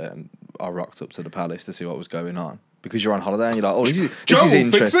family, and I rocked up to the palace to see what was going on. Because you're on holiday and you're like, oh, this is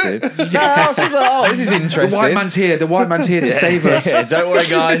interesting. Yeah, I was just like, oh, this is interesting. The white man's here. The white man's here to save us. Yeah, don't worry,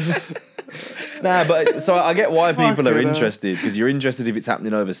 guys. Nah, but so I get why people are interested, because you're interested if it's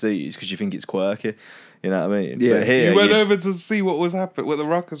happening overseas because you think it's quirky. You know what I mean? Yeah. But here, you went over to see what was happening, what the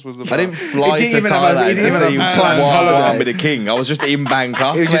ruckus was about. I didn't fly to Thailand to see what I'm with the king. I was just in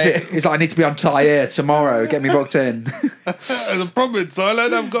Bangkok. It's like, I need to be on Thai Air tomorrow. Get me booked in. There's a problem in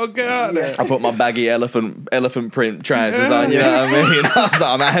Thailand. I've got to get out of there. I put my baggy elephant print trousers on. You know what I mean? I was like,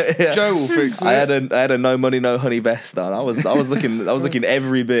 I'm out here. Joe will fix it. I had a no money, no honey vest on. I was looking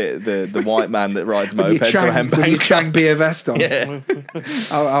every bit the white man that rides mopeds around Bangkok. With your Chang beer vest on. Yeah.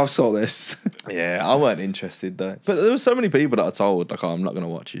 I'll sort this. Yeah, I weren't interested though. But there were so many people that I told like, oh, I'm not going to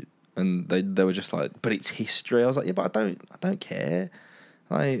watch it, and they were just like, but it's history. I was like, yeah, but I don't care.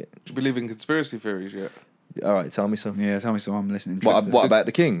 Like, do you believe in conspiracy theories yet? All right, tell me some. Yeah, tell me some. I'm listening. What about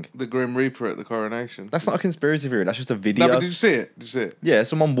the king? The Grim Reaper at the coronation. That's not a conspiracy theory. That's just a video. No, but did you see it? Yeah,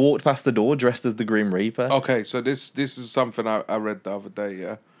 someone walked past the door dressed as the Grim Reaper. Okay, so this is something I read the other day.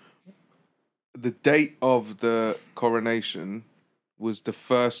 Yeah, the date of the coronation was the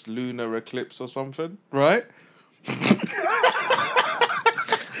first lunar eclipse or something, right? I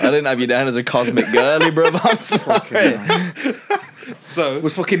didn't have you down as a cosmic girly, bro. I'm sorry. So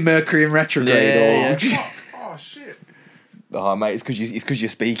was fucking Mercury in retrograde. Oh shit. Oh mate, it's because you're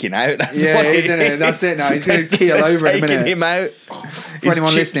speaking out. That's Yeah, why isn't it? That's it now. He's going to keel over in a minute. Taking him out. For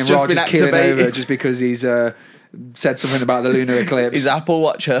anyone listening, Raj is keeling over just because he's said something about the lunar eclipse. His Apple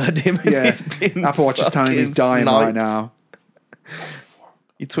Watch heard him. Yeah, He's been Apple Watch is telling him he's dying right sniped. now.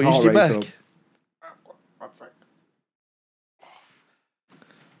 You twinged your rate's back. up. One sec.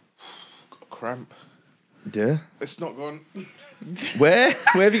 Got a cramp. Yeah. It's not gone. Where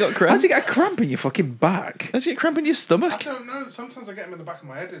have you got cramp? How'd you get a cramp in your fucking back? How'd you get cramp in your I stomach? don't know. Sometimes I get them in the back of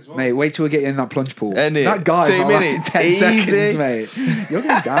my head as well. Mate, wait till we get you in that plunge pool. Innit? That guy 2 lasted minutes. 10 Easy. seconds, mate. You're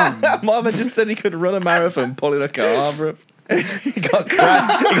going down. Mama just said he could run a marathon pulling a car, bro. He got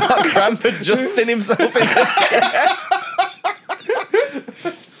cramp adjusting himself in the chair.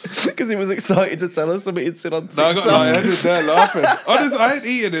 Because he was excited to tell us something he'd seen on TikTok. No, I got lightheaded there laughing. Honestly, I ain't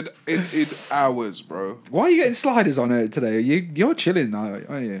eaten in hours, bro. Why are you getting sliders on it today? You're chilling now,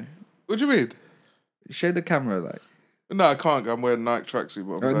 aren't you? What do you mean? Show the camera, like. No, I can't. I'm wearing Nike tracksuit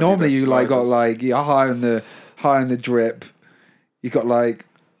bottoms. Normally you like got like you're high on the drip. You got like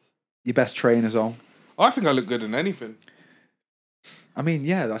your best trainers on. I think I look good in anything. I mean,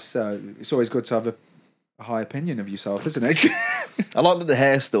 yeah, that's it's always good to have a high opinion of yourself, isn't it? I like that the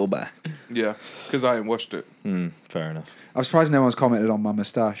hair's still back. Yeah, because I ain't washed it. Fair enough. I'm surprised no one's commented on my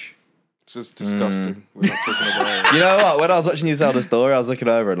moustache. It's just disgusting. We're not talking about it. You know what? When I was watching you tell the story, I was looking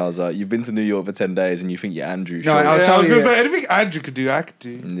over and I was like, "You've been to New York for 10 days and you think you're Andrew?" No, Schultz." I'll Yeah, tell I was you. going to say, anything Andrew could do, I could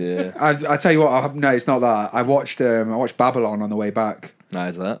do. Yeah. I tell you what. No, it's not that. I watched Babylon on the way back.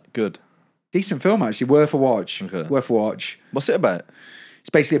 Nice that. Good. Decent film actually, worth a watch. Okay. Worth a watch. What's it about? It's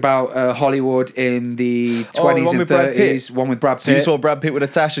basically about Hollywood in the 20s one and with Brad Pitt. 30s. One with Brad Pitt. So you saw Brad Pitt with a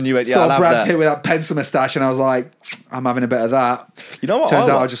tash and you went, "Yeah, I'll Saw have Brad that." Pitt with that pencil moustache, and I was like, I'm having a bit of that. You know what? Turns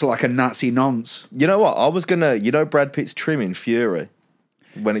out I just look like a Nazi nonce. You know what? I was gonna. You know Brad Pitt's trim in Fury.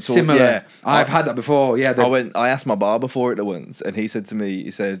 When it's Similar. all, yeah, I've had that before. Yeah, I asked my barber for it once, and he said to me, "Do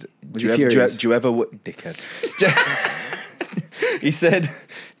Was you he ever, furious? dickhead?" He said,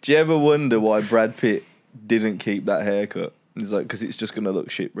 "Do you ever wonder why Brad Pitt didn't keep that haircut?" And he's like, "Because it's just gonna look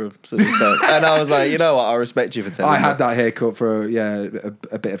shit, bro." So just don't. And I was like, "You know what? I respect you for telling me." I had that haircut for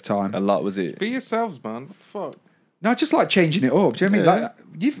a bit of time. A lot was it? Be yourselves, man. What the fuck? No, I just like changing it up. Do you know what I mean? Like,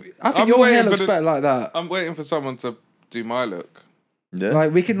 I think I'm your hair waiting looks for the- better like that. I'm waiting for someone to do my look. Yeah.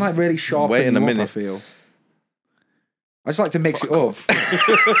 Like we can like really sharpen Wait in you a up, minute. I feel. I just like to mix it up.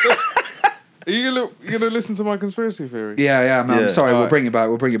 Are you gonna listen to my conspiracy theory? Yeah, man. Yeah. I'm sorry. We'll Alright. bring it back.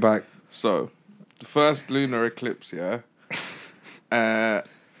 We'll bring it back. So, the first lunar eclipse, yeah.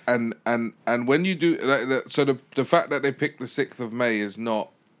 And when you do so the fact that they picked the 6th of May is not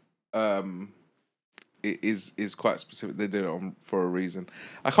it is quite specific. They did it for a reason.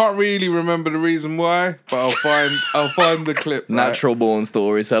 I can't really remember the reason why, but I'll find the clip. Right? Natural born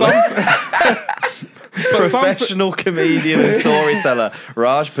storyteller. Professional comedian and storyteller,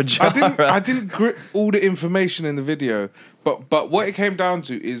 Raj Pujara. I didn't grip all the information in the video, but what it came down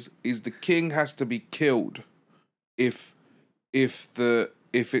to is the king has to be killed if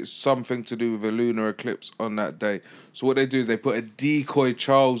it's something to do with a lunar eclipse on that day. So what they do is they put a decoy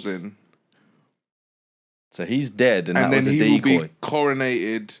Charles in, So he's dead, and that then was a he decoy. will be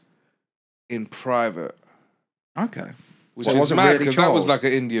coronated in private. Okay. Which So it is wasn't mad really because that was Charles? like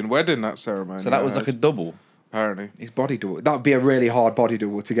an Indian wedding, that ceremony. So that was like a double. apparently. His body double. That would be a really hard body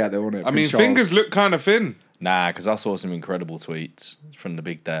double to get, though, wouldn't it? I mean, Prince Charles. fingers look kind of thin. Nah, because I saw some incredible tweets from the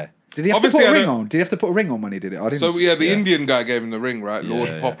big day. Did he have Obviously, to put a I ring don't- on? Did he have to put a ring on when he did it? I didn't. So yeah, the Yeah. Indian guy gave him the ring, right? Lord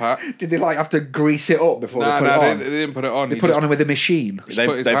yeah. Pop Hat. Did they like have to grease it up before Nah, they put it on? they didn't put it on. They He put it just- on with a machine. They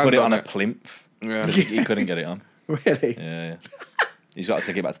put his put hand it on on a it. plinth. Yeah. He couldn't get it on. Really? Yeah. He's got to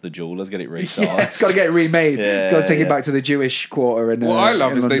take it back to the jewelers, get it resized. Yeah, it's got to get remade. Yeah, got to take it yeah. back to the Jewish quarter. And What I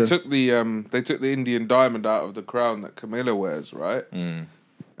love in is they London. took the Indian diamond out of the crown that Camilla wears, right?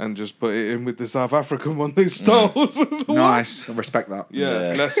 And just put it in with the South African one they stole. What? Nice. I respect that.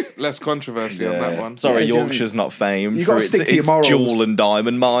 Yeah, Yeah. less controversy on that one. Sorry, Yeah, do you know what I Yorkshire's not famed You for gotta its, stick to your its morals. jewel and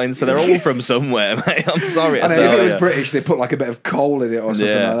diamond mines, so they're all from somewhere, mate. I'm sorry. I know, tell if it was ya. British, they put like a bit of coal in it or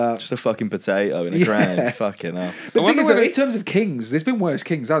something yeah, like that. just a fucking potato in a Yeah. ground. Fucking hell. But the thing wonder is, whether- that in terms of kings, there's been worse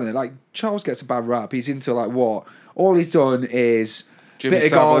kings, hasn't there? Like, Charles gets a bad rap. He's into, like, what? All he's done is Jimmy bit of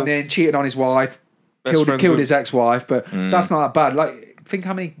Savile. gardening, cheated on his wife, Best killed friends his ex-wife, but Mm. that's not that bad. Like, think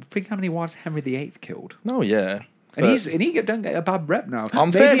how many wives Henry VIII killed. Oh yeah. And But he don't get a bad rep now. I'm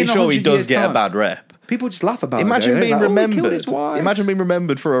Maybe fairly in sure he 100 does years' get a time. bad rep. People just laugh about Imagine it. being Like, oh, he killed remembered. his wives. Imagine being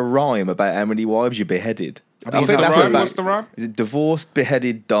remembered for a rhyme about how many wives you beheaded. I What's think the that's rhyme? about. What's the rhyme? Is it divorced,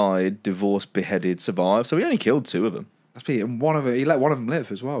 beheaded, died, divorced, beheaded, survived? So he only killed 2 of them. That's pretty, and he let one of them live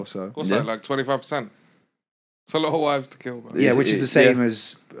as well. So What's Yeah. that, like 25%? It's a lot of wives to kill, man. Yeah, which is the same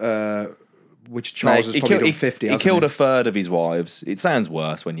as which Charles has probably done 50. He killed a third of his wives. It sounds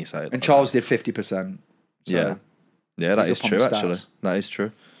worse when you say it. And Charles did 50%. Yeah, that is true. Actually, that is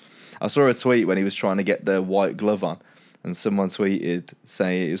true. I saw a tweet when he was trying to get the white glove on, and someone tweeted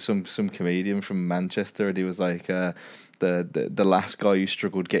saying it was some comedian from Manchester, and he was like, the last guy who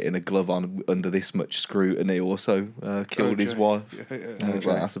struggled getting a glove on under this much scrutiny also killed his wife. Yeah. And I was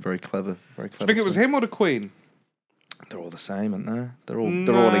like, that's a very clever. Do you think it was him or the Queen? They're all the same, aren't they? They're all in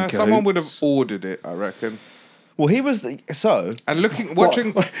cahoots. Someone would have ordered it, I reckon. Well, he was and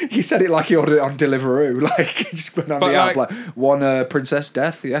watching. He said it like he ordered it on Deliveroo, like he just went on the app, like one princess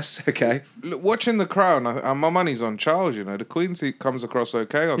death. Yes, okay. Watching The Crown, my money's on Charles. You know, the Queen comes across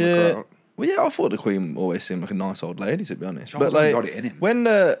okay on The Crown. Well, yeah, I thought the Queen always seemed like a nice old lady, to be honest. Charles but like, got it in him. When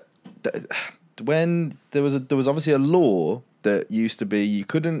there was obviously a law that used to be you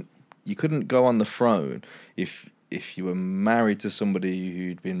couldn't go on the throne if you were married to somebody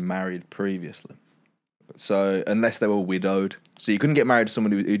who'd been married previously. So unless they were widowed, so you couldn't get married to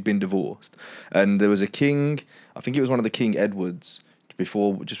somebody who'd been divorced. And there was a king, I think it was one of the King Edwards, just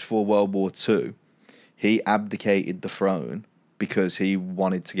before World War II. He abdicated the throne because he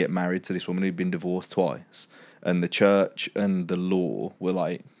wanted to get married to this woman who'd been divorced twice. And the church and the law were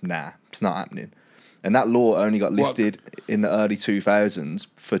like, nah, it's not happening. And that law only got lifted in the early 2000s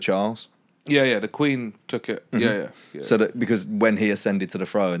for Charles. Yeah, the Queen took it. Mm-hmm. Yeah. So that because when he ascended to the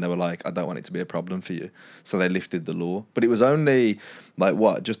throne, they were like, I don't want it to be a problem for you. So they lifted the law. But it was only,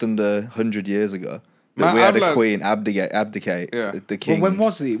 just under 100 years ago that we had a Queen abdicate the king. Well,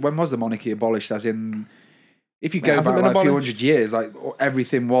 when was the monarchy abolished, as in... If you go back a few hundred years, like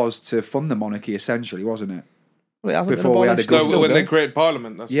everything was to fund the monarchy, essentially, wasn't it? Well, it hasn't been abolished. When they created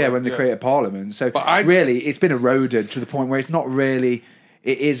Parliament. When they created Parliament. So really, it's been eroded to the point where it's not really...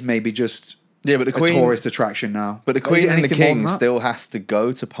 It is maybe just but the Queen, a tourist attraction now. But the Queen and the King still has to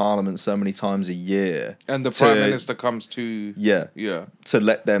go to Parliament so many times a year. And the Prime Minister comes to... Yeah. To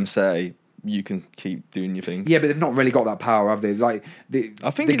let them say... You can keep doing your thing. Yeah, but they've not really got that power, have they? Like, they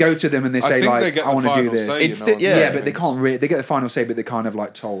go to them and they say, like, I want to do this. But they can't really... They get the final say, but they're kind of,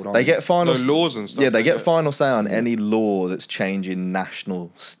 like, told. They get final... laws and stuff. Yeah, they get final say on any law that's changing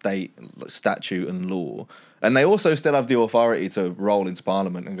national statute and law. And they also still have the authority to roll into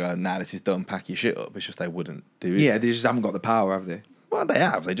Parliament and go, nah, this is done, pack your shit up. It's just they wouldn't do it. Yeah, they just haven't got the power, have they? Well, they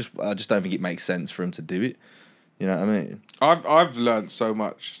have. I just don't think it makes sense for them to do it. You know what I mean? I've learned so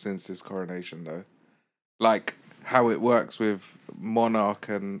much since this coronation, though. Like, how it works with monarch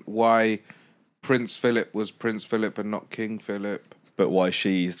and why Prince Philip was Prince Philip and not King Philip. But why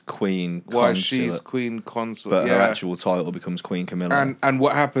she's Queen Consort. Why she's Queen Consort, but her actual title becomes Queen Camilla. And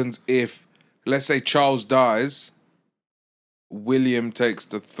what happens if, let's say Charles dies, William takes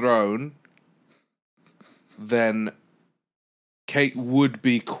the throne, then Kate would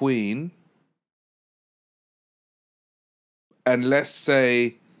be Queen. And let's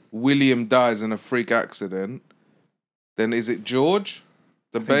say William dies in a freak accident, then is it George,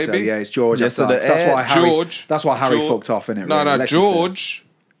 the baby? So, yeah, it's George. That's why Harry fucked off, innit? No, George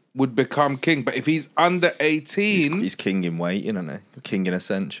would become king. But if he's under 18... He's king in waiting, isn't he? King in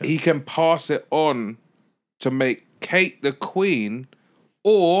ascension. He can pass it on to make Kate the queen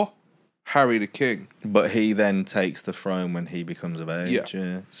or Harry the king. But he then takes the throne when he becomes of age.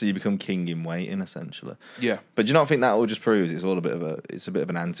 Yeah. So you become king in waiting, essentially. Yeah. But do you not think that all just proves it's a bit of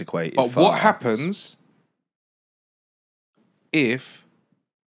an antiquated But what happens if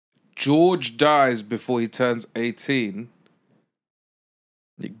George dies before he turns 18?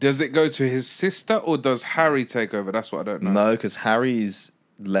 Does it go to his sister or does Harry take over? That's what I don't know. No, because Harry's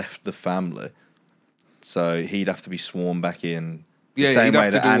left the family. So he'd have to be sworn back in the same way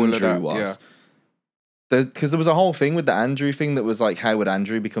that Andrew was. Because there was a whole thing with the Andrew thing that was like, how would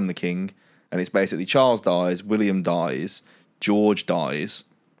Andrew become the king? And it's basically Charles dies, William dies, George dies,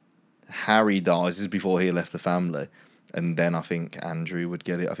 Harry dies. This is before he left the family. And then I think Andrew would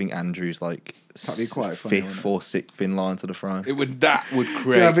get it. I think Andrew's like fifth or sixth in line to the throne. That would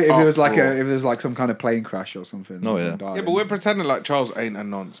create. If it was like some kind of plane crash or something. Oh yeah. Yeah, but we're pretending like Charles ain't a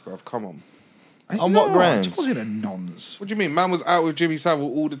nonce, bruv. Come on. On what grounds? Charles ain't a nonce. What do you mean? Man was out with Jimmy Savile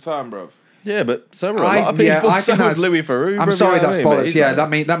all the time, bruv. Yeah, but so were a lot of people. So was Louis Theroux. I'm sorry, that's bollocks. Yeah,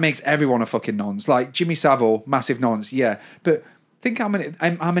 that makes everyone a fucking nonce. Like Jimmy Savile, massive nonce. Yeah, but think how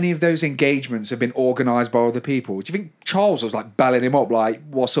many of those engagements have been organised by other people. Do you think Charles was like belling him up, like,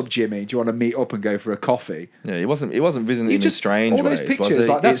 "What's up, Jimmy? Do you want to meet up and go for a coffee?" Yeah, he wasn't visiting in strange all those ways, pictures, was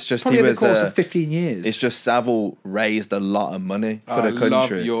he? like, that's It's just probably he over was. the course of 15 years. It's just Savile raised a lot of money for the country. I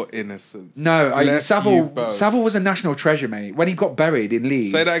love your innocence. No, Bless you Savile both. was a national treasure, mate. When he got buried in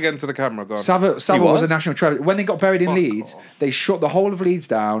Leeds, Say that again to the camera. Go on. Savile was a was? national treasure. When they got buried in Fuck Leeds, off. they shut the whole of Leeds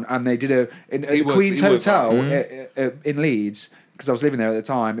down, and they did at the Queen's he was, Hotel in Leeds, because I was living there at the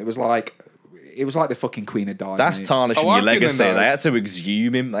time. It was like the fucking Queen had died. That's mate. tarnishing Oh, your I've been in legacy. They those. had to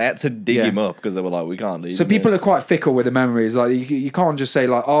exhume him. They had to dig Yeah. him up because they were like, we can't leave So him people here. are quite fickle with the memories. Like you can't just say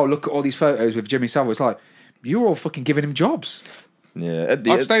like, "Oh, look at all these photos with Jimmy Savile." It's like you're all fucking giving him jobs. Yeah,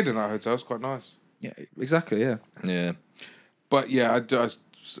 I've stayed in that hotel. It's quite nice. Yeah, exactly. Yeah. yeah. But yeah,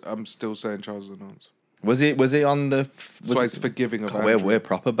 I'm still saying Charles the Nonce. Was he on the? That's why it's forgiving of God, Andrew. we're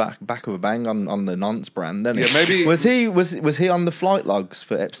proper back of a bang on the nonce brand, then. Yeah, maybe- was he on the flight logs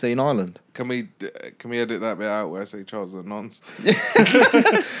for Epstein Island? Can we edit that bit out where I say Charles the Nonce?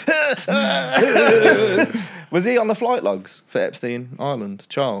 Was he on the flight logs for Epstein Island,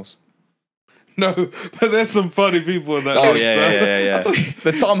 Charles? No, but there's some funny people in that. Oh list, yeah.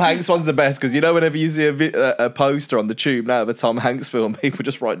 The Tom Hanks one's the best because you know whenever you see a poster on the tube now of a Tom Hanks film, people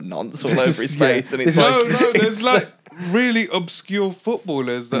just write nonce all over his face, and it's like, No, there's like really obscure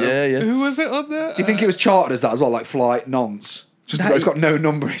footballers. That Yeah. Who was it on there? Do you think it was chartered as that as well, like flight nonce? Just it's got no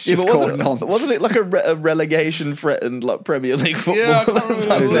number. It's Yeah, just but called nonce. wasn't it like a relegation threatened like Premier League football? Yeah, I can't or remember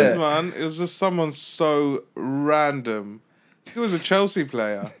who it was, something? man. It was just someone so random. He was a Chelsea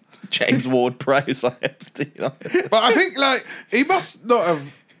player. James Ward-Prowse like Epstein Island. But I think like he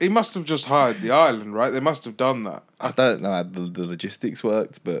must have just hired the island, right? They must have done that, I don't know how the logistics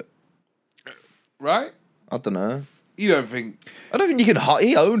worked, but right? I don't know. You don't think? I don't think you can hire.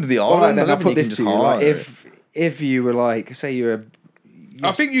 He owned the All island. right, then I I'll don't put think this can to just you. Like, hire it. if you were like, say you were,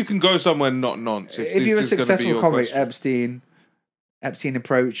 I think you can go somewhere not nonce. if you were a this is gonna be successful your comic, question. Epstein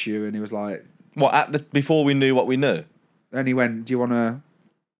approached you and he was like, What before we knew what we knew? and he went, "Do you want to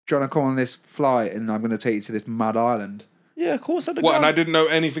come on this flight? And I'm going to take you to this mad island." Yeah, of course I'd have What? gone. And I didn't know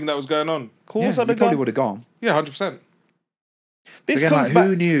anything that was going on. Of course Yeah, I'd you have probably gone. would have gone. Yeah, 100%. This Again, comes like, back.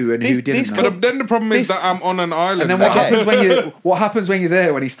 who knew and this- who didn't this know? could But then the problem is This- that I'm on an island. And then now. what happens when you're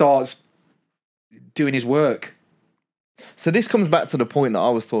there when he starts doing his work? So this comes back to the point that I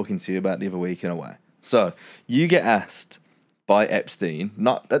was talking to you about the other week in a way. So you get asked by Epstein,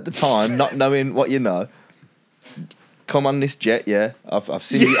 not at the time, not knowing what you know. Come on this jet, yeah. I've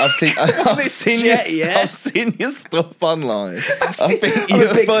seen you. I've seen jet, your, yeah. I've seen your stuff online. I think I'm a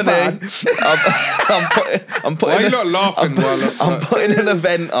you're big funny. fan. I'm Why are you putting. not laughing while I'm putting an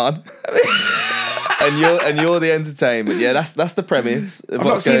event on. And you're the entertainment. Yeah, that's the premise. I've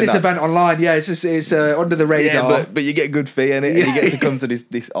not seen this event online. Yeah, it's under the radar. Yeah, but you get a good fee in it, and you get to come to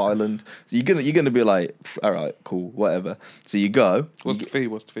this island. So you're gonna be like, all right, cool, whatever. So you go. What's the fee?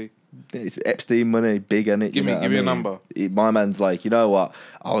 What's the fee? It's Epstein money, big in it. Give me a number. My man's like, you know what?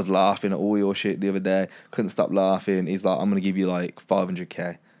 I was laughing at all your shit the other day. Couldn't stop laughing. He's like, I'm gonna give you like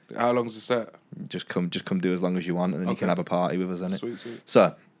 500k. How long's the set? Just come do as long as you want, and then you can Okay. have a party with us, innit? Sweet.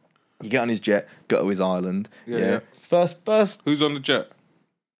 So you get on his jet, go to his island. Yeah. First, Who's on the jet?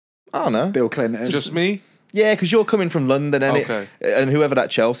 I don't know. Bill Clinton. Just me? Yeah, because you're coming from London, Okay. and whoever that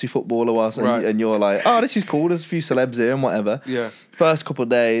Chelsea footballer was, and, Right. and you're like, oh, this is cool. There's a few celebs here and whatever. Yeah. First couple of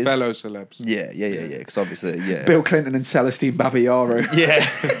days, Fellow celebs. Yeah. Because obviously, yeah. Bill Clinton and Celestine Babayaro. Yeah.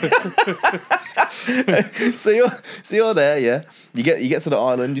 so you're there, yeah. You get to the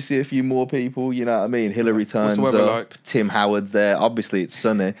island, you see a few more people. You know what I mean? Hillary turns the weather up. like? Tim Howard's there. Obviously, it's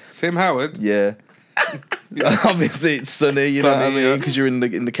sunny. Tim Howard? Yeah. Obviously, it's sunny. You know what I Sunny, mean? yeah. Because you're in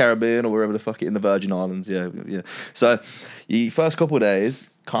the Caribbean or wherever the fuck in the Virgin Islands. Yeah. So, you first couple of days,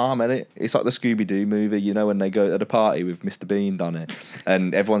 calm, innit? It's like the Scooby-Doo movie, you know, when they go to the party with Mr. Bean done it,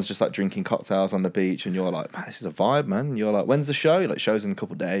 and everyone's just like drinking cocktails on the beach, and you're like, man, this is a vibe, man. And you're like, when's the show? Like, show's in a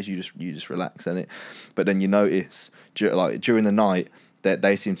couple of days. You just relax, innit? But then you notice, during the night, that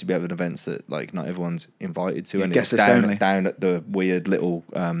they seem to be having events that like not everyone's invited to, and guests it's only. down at the weird little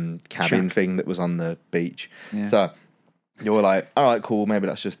cabin Shack. thing that was on the beach. Yeah. So you're like, all right, cool, maybe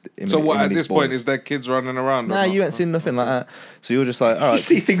that's just him So and- what, him at and his this point, boys. is there kids running around? or Nah, not? you ain't seen nothing like that. So you're just like, all You right.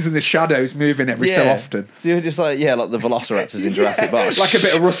 see things in the shadows moving every so often. So you're just like, yeah, like the velociraptors in Jurassic Park. Like a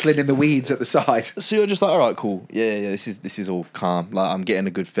bit of rustling in the weeds at the side. So you're just like, all right, cool. Yeah, this is all calm. Like, I'm getting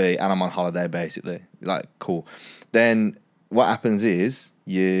a good fee and I'm on holiday, basically. Like, cool. Then what happens is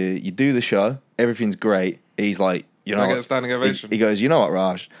you do the show, everything's great. He's like, you know, I get what? a standing ovation. He goes, you know what,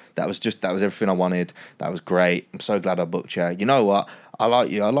 Raj? That was everything I wanted. That was great. I'm so glad I booked you. You know what? I like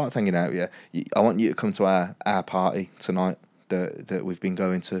you. I liked hanging out with you. I want you to come to our party tonight. that we've been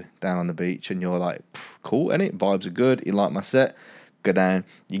going to down on the beach, and you're like, cool, innit? Vibes are good. You like my set? Go down.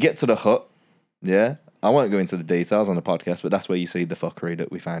 You get to the hut. Yeah, I won't go into the details on the podcast, but that's where you see the fuckery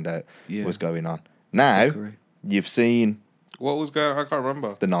that we found out was going on. Now you've seen what was going. I can't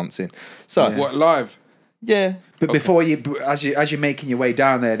remember the nonsense. So what live? Yeah, but before as you're making your way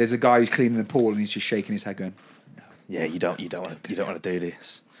down there, there's a guy who's cleaning the pool and he's just shaking his head, going, "No." Yeah, you don't want to do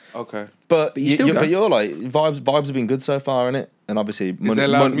this. Okay, but you're like vibes have been good so far, innit? And obviously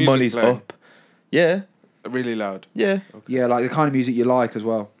money's playing? up. Yeah, really loud. Yeah, okay. Yeah, like the kind of music you like as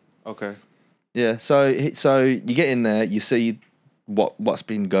well. Okay. Yeah, so you get in there, you see what's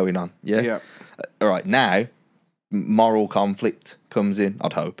been going on. Yeah. Yeah. All right, now moral conflict comes in.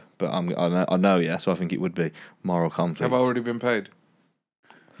 I'd hope, but I know. Yeah, so I think it would be moral conflict. Have I already been paid?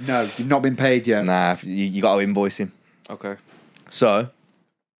 No, you've not been paid yet. Nah, you got to invoice him. Okay. So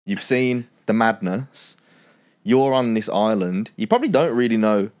you've seen the madness. You're on this island. You probably don't really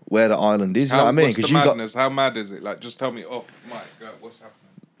know where the island is. You know what I mean? What's the madness? How mad is it? Like, just tell me off mic. What's happening?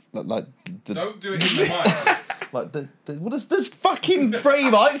 Don't do it in the mic. Like there's fucking 3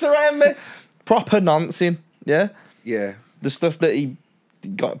 mics around me. Proper nonsense. Yeah. Yeah. The stuff that he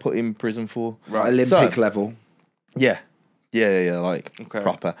got put in prison for. Right. Olympic level. Yeah. Like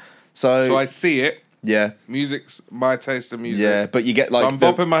proper. So I see it. Yeah. Music's my taste of music. Yeah, but you get like... So I'm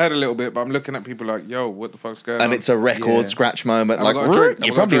bopping my head a little bit, but I'm looking at people like, yo, what the fuck's going on? And it's a record scratch moment. Like,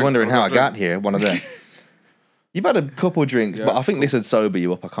 you're probably wondering how I got here, one of them. You've had a couple drinks, but I think this would sober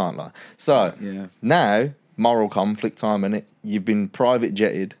you up, I can't lie. So, now, moral conflict time, innit? You've been private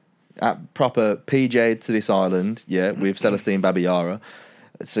jetted, at proper PJ to this island, with Celestine Babayara.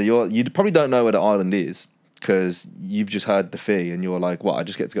 So you probably don't know where the island is, because you've just heard the fee, and you're like, what, I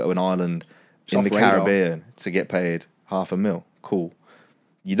just get to go to an island... in the Caribbean to get paid $500,000. Cool.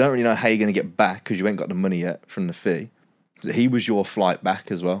 You don't really know how you're going to get back because you ain't got the money yet from the fee. So he was your flight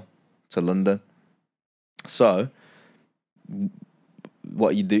back as well to London. So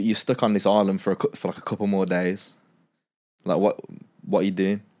what you do? You're stuck on this island for like a couple more days. Like what are you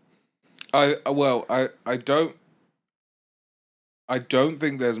doing? I don't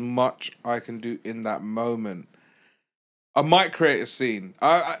think there's much I can do in that moment. I might create a scene.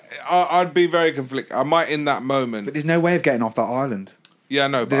 I'd be very conflicted. I might in that moment. But there's no way of getting off that island. Yeah,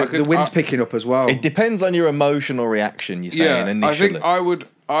 no. But the wind's picking up as well. It depends on your emotional reaction. You're saying initially. I think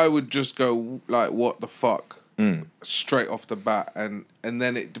I would just go like, what the fuck, straight off the bat, and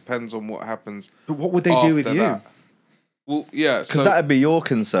then it depends on what happens. But what would they do with you? That. Well, yeah, because that'd be your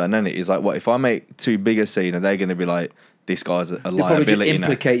concern, isn't it? Is like, what if I make too big a scene, are they going to be like, this guy's a liability? They'll probably just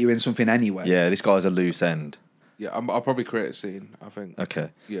implicate you in something anyway. Yeah, this guy's a loose end. Yeah, I'll probably create a scene, I think. Okay.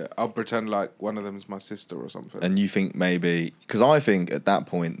 Yeah, I'll pretend like one of them is my sister or something. And you think maybe... Because I think at that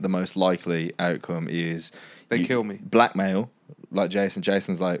point, the most likely outcome is... They kill me. Blackmail, like Jason.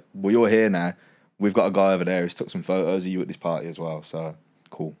 Jason's like, well, you're here now. We've got a guy over there who's took some photos of you at this party as well, so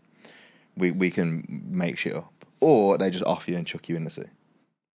cool. We can make shit up. Or they just off you and chuck you in the sea,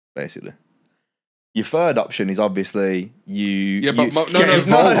 basically. Your third option is obviously you... Yeah, but no.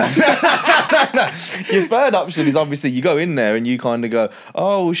 Your third option is obviously you go in there and you kind of go,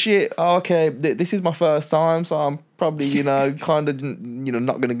 oh, shit, okay, this is my first time, so I'm probably, kind of,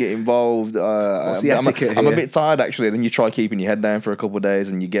 not going to get involved. What's the etiquette I'm a bit tired, actually. And then you try keeping your head down for a couple of days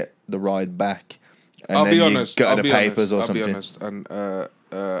and you get the ride back. And I'll then be honest. Go to the papers or something. I'll be honest. And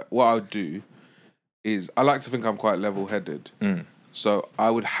what I would do is, I like to think I'm quite level-headed. So I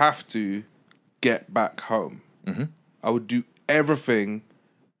would have to get back home. Mm-hmm. I would do everything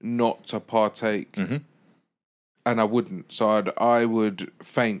not to partake, and I wouldn't. So I would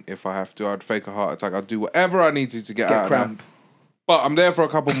faint if I have to. I'd fake a heart attack. I'd do whatever I needed to get out cramp. of there. But I'm there for a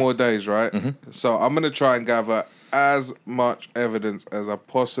couple more days, right? So I'm gonna try and gather as much evidence as I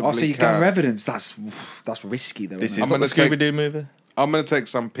possibly can. So you gather evidence? That's risky, though. This isn't is not the Scooby-Doo movie. I'm gonna take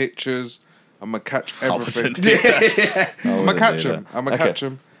some pictures. I'm gonna catch everything. I'm gonna catch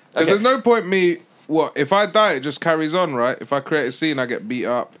them. Because there's no point me... What? If I die, it just carries on, right? If I create a scene, I get beat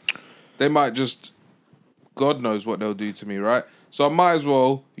up. They might just... God knows what they'll do to me, right? So I might as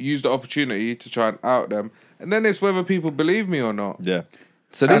well use the opportunity to try and out them. And then it's whether people believe me or not. Yeah.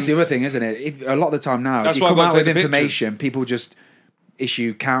 So that's the other thing, isn't it? A lot of the time now, if you come out with information, people just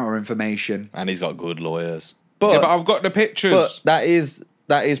issue counter information. And he's got good lawyers. But I've got the pictures. But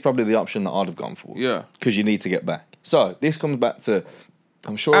that is probably the option that I'd have gone for. Yeah. Because you need to get back. So this comes back to...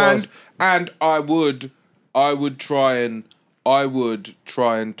 I'm sure and I would try and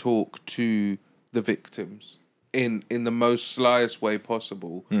talk to the victims in the most slyest way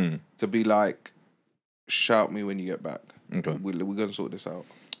possible to be like, shout me when you get back. Okay. We're gonna sort this out.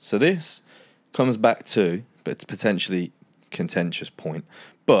 So this comes back to, but potentially contentious point.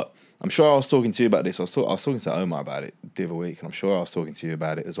 But I'm sure I was talking to you about this. I was talking to Omar about it the other week, and I'm sure I was talking to you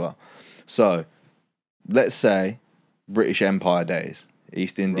about it as well. So, let's say British Empire days,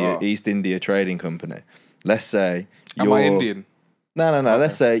 East India Trading Company. Let's say you're... Am I Indian? No. Okay.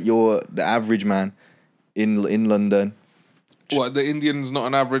 Let's say you're the average man in London. What, the Indian's not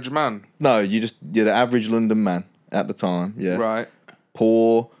an average man? No, you're the average London man at the time, yeah. Right.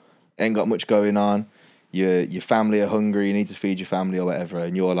 Poor, ain't got much going on. Your family are hungry, you need to feed your family or whatever,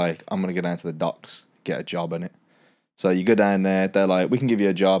 and you're like, I'm going to go down to the docks, get a job in it. So you go down there, they're like, we can give you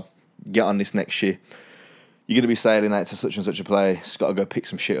a job, get on this next ship. You're going to be sailing out to such and such a place, got to go pick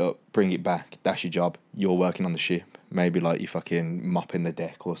some shit up, bring it back, that's your job. You're working on the ship, maybe like you fucking mopping the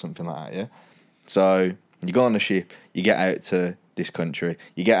deck or something like that, yeah? So you go on the ship, you get out to this country,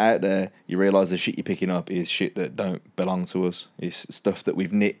 you get out there, you realise the shit you're picking up is shit that don't belong to us. It's stuff that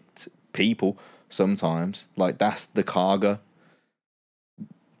we've nicked people sometimes. Like, that's the cargo.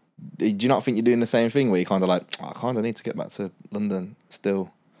 Do you not think you're doing the same thing where you're kind of like, I kind of need to get back to London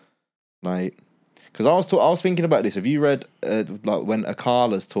still? Like, because I was thinking about this. Have you read like when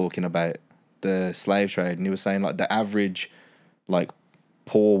Akala's talking about the slave trade, and he was saying like the average like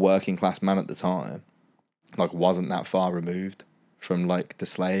poor working class man at the time like wasn't that far removed from like the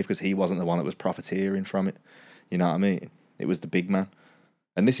slave, because he wasn't the one that was profiteering from it. You know what I mean? It was the big man.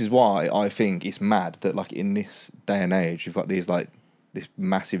 And this is why I think it's mad that like in this day and age you've got these like this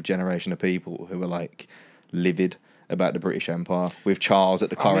massive generation of people who are like livid about the British Empire with Charles at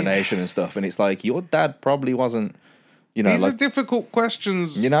the coronation and stuff, and it's like your dad probably wasn't, you know, these like, are difficult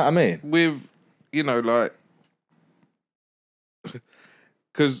questions. You know what I mean? With, you know, like,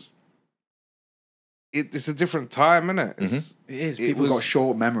 because it's a different time, isn't it? It is. People got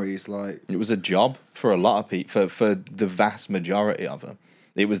short memories. Like, it was a job for a lot of people, for the vast majority of them.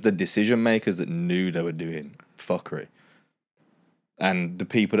 It was the decision makers that knew they were doing fuckery, and the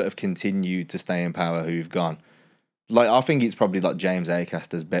people that have continued to stay in power who've gone. Like, I think it's probably like James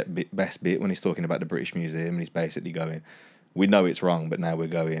Acaster's best bit when he's talking about the British Museum, and he's basically going, we know it's wrong, but now we're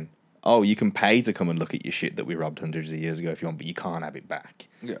going, oh, you can pay to come and look at your shit that we robbed hundreds of years ago if you want, but you can't have it back.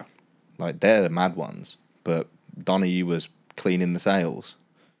 Yeah. Like, they're the mad ones. But Donaghy was cleaning the sails.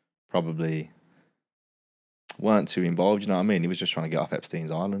 Probably weren't too involved, you know what I mean? He was just trying to get off Epstein's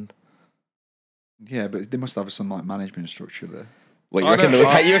island. Yeah, but they must have some like management structure there. What, you reckon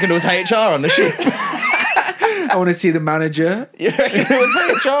there was HR on the ship? I want to see the manager. You reckon there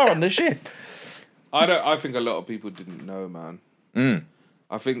was HR on the ship? I think a lot of people didn't know, man.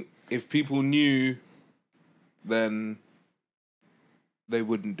 I think if people knew, then they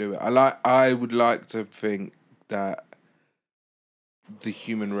wouldn't do it. I would like to think that the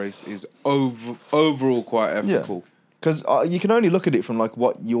human race is overall quite ethical. Because you can only look at it from like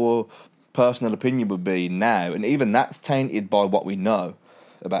what your personal opinion would be now, and even that's tainted by what we know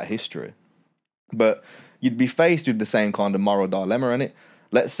about history. But you'd be faced with the same kind of moral dilemma, innit?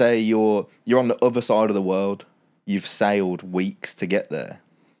 Let's say you're on the other side of the world, you've sailed weeks to get there,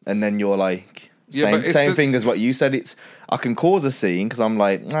 and then you're like, same thing as what you said, it's, I can cause a scene because I'm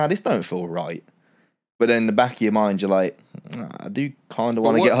like, nah, this don't feel right. But then in the back of your mind, you're like, I do kind of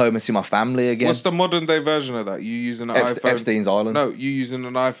want to get home and see my family again. What's the modern day version of that? You using an iPhone? Epstein's Island. No, you using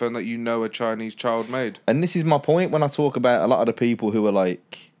an iPhone that you know a Chinese child made. And this is my point when I talk about a lot of the people who are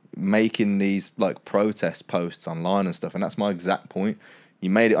like making these like protest posts online and stuff. And that's my exact point.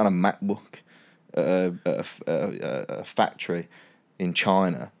 You made it on a MacBook at a factory in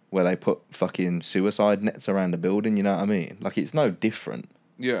China where they put fucking suicide nets around the building. You know what I mean? Like, it's no different.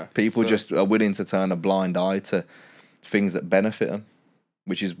 Yeah. People just are willing to turn a blind eye to things that benefit them,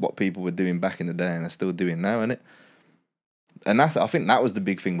 which is what people were doing back in the day and are still doing now, innit? And I think that was the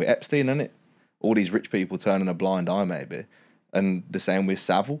big thing with Epstein, innit? All these rich people turning a blind eye, maybe. And the same with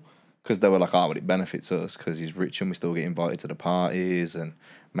Savile, because they were like, oh, well, it benefits us because he's rich and we still get invited to the parties and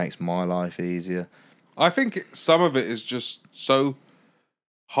makes my life easier. I think some of it is just so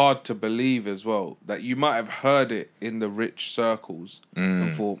hard to believe as well that you might have heard it in the rich circles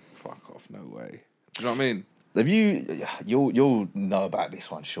and thought, fuck off, no way. Do you know what I mean? Have you'll know about this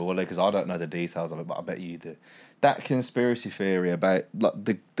one surely, because I don't know the details of it, but I bet you do. That conspiracy theory about like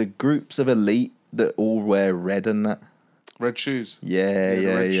the groups of elite that all wear red and that. Red shoes. Yeah. The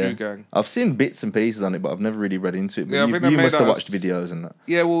red shoe gang. I've seen bits and pieces on it, but I've never really read into it. But yeah, you must have watched videos and that.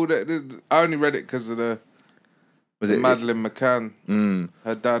 Yeah, well, I only read it because of Madeleine McCann.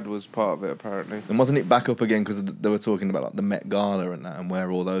 Her dad was part of it, apparently. And wasn't it back up again because they were talking about like the Met Gala and that, and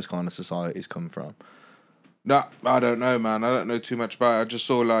where all those kind of societies come from? No, I don't know, man. I don't know too much about it. I just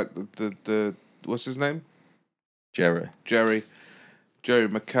saw like the what's his name? Jerry. Jerry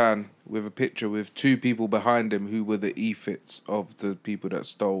McCann with a picture with 2 people behind him who were the E-fits of the people that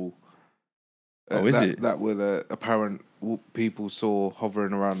stole. That were the apparent people saw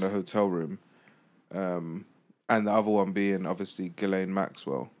hovering around the hotel room. And the other one being, obviously, Ghislaine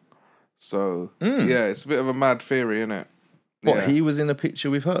Maxwell. So, yeah, it's a bit of a mad theory, isn't it? What, he was in a picture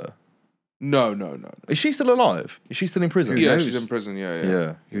with her? No. Is she still alive? Is she still in prison? Yeah, she's in prison,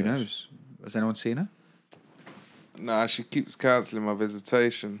 yeah. Who knows? Has anyone seen her? Nah, she keeps cancelling my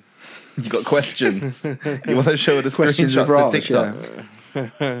visitation. You got questions? You want to show her the Questions of screenshots Raj,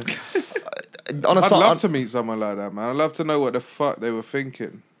 to TikTok? I'd love to meet someone like that, man. I'd love to know what the fuck they were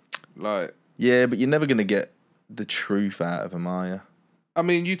thinking. Like, yeah, but you're never going to get the truth out of them, are you? I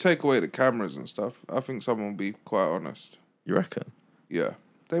mean, you take away the cameras and stuff, I think someone will be quite honest. You reckon? Yeah.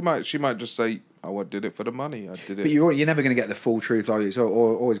 She might just say, I did it for the money. I did it. But you're never going to get the full truth, are you? It's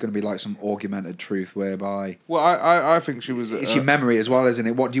always going to be like some augmented truth whereby... Well, I think she was... It's your memory as well, isn't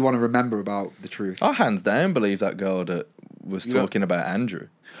it? What do you want to remember about the truth? I hands down believe that girl that was talking about Andrew.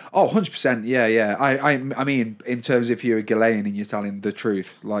 Oh, 100%, yeah. I mean, in terms of if you're a Ghislaine and you're telling the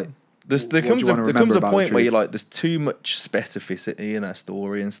truth, like... There comes a point where you're like, there's too much specificity in her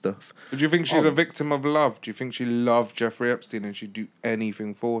story and stuff. But do you think she's a victim of love? Do you think she loved Jeffrey Epstein and she'd do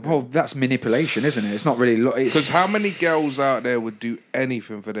anything for him? Well, that's manipulation, isn't it? It's not really... Because how many girls out there would do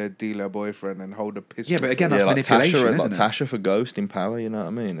anything for their dealer boyfriend and hold a pistol? Yeah, but again, that's manipulation, Tasha, isn't it? Tasha for Ghost in Power, you know what I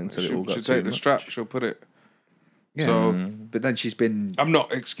mean? Until it all got she'll take the strap, she'll put it... Yeah. So, but then she's been... I'm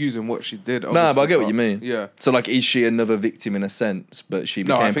not excusing what she did. No, but I get what you mean. Yeah. So, like, is she another victim in a sense, but she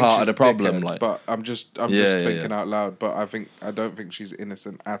became part of the problem? Dickhead, like, but I'm just thinking out loud. But I don't think she's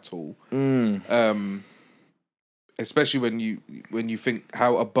innocent at all. Especially when you think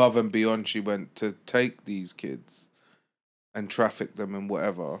how above and beyond she went to take these kids and traffic them and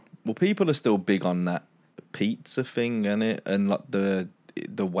whatever. Well, people are still big on that pizza thing, innit? And like the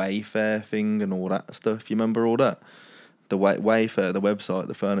Wayfair thing and all that stuff. You remember all that? The Wayfair, the website,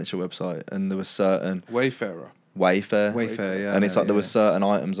 the furniture website, and there was certain Wayfair, yeah. And it's like there were certain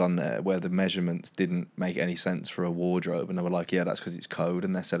items on there where the measurements didn't make any sense for a wardrobe, and they were like, yeah, that's because it's code,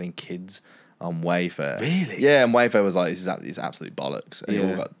 and they're selling kids on Wayfair. Really? Yeah, and Wayfair was like, it's absolute bollocks, and it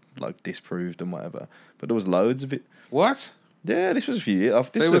all got like disproved and whatever. But there was loads of it. What? Yeah, this was a few years.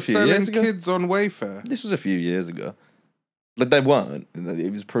 They were selling kids on Wayfair. This was a few years ago. Like, they weren't.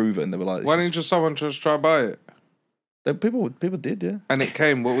 It was proven. They were like... Why didn't someone just try to buy it? People did, yeah. And it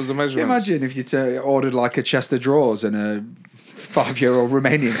came. What was the measurement? Can you imagine if you ordered like a chest of drawers and a 5-year-old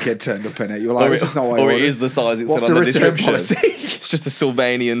Romanian kid turned up in it? You were like, this is not what I ordered. Or it is the size it's What's on the the return description. policy? It's just a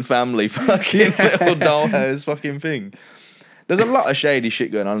Sylvanian family fucking little dollhouse fucking thing. There's a lot of shady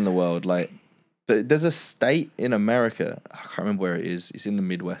shit going on in the world. Like, there's a state in America. I can't remember where it is. It's in the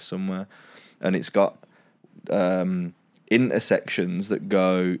Midwest somewhere. And it's got... intersections that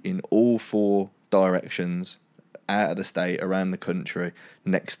go in all 4 directions out of the state, around the country,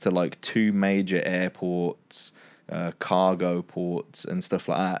 next to like 2 major airports, cargo ports and stuff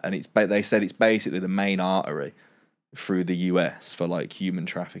like that. And they said it's basically the main artery through the US for like human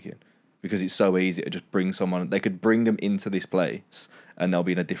trafficking, because it's so easy to just bring someone. They could bring them into this place and they'll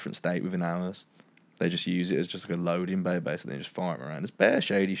be in a different state within hours. They just use it as just like a loading bay, basically, and just fire them around. There's bare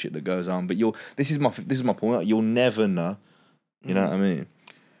shady shit that goes on, but this is my point. You'll never know. You know what I mean?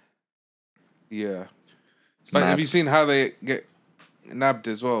 Yeah. Like, have you seen how they get nabbed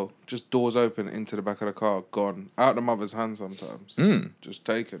as well? Just doors open into the back of the car, gone out the mother's hand sometimes. Just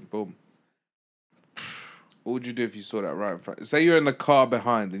taken, boom. What would you do if you saw that right in front? Say you're in the car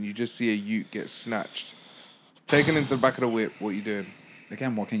behind and you just see a ute get snatched, taken into the back of the whip. What are you doing?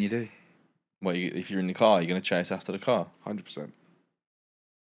 Again, what can you do? Well, if you're in the car, you're going to chase after the car. 100%. It's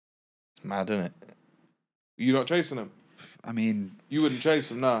mad, isn't it? You're not chasing them. I mean... You wouldn't chase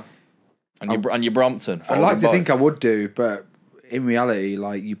them, nah. And you're Brompton. I'd like to think I would do, but in reality,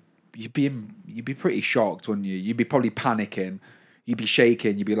 like, you'd be pretty shocked, wouldn't you? You'd be probably panicking. You'd be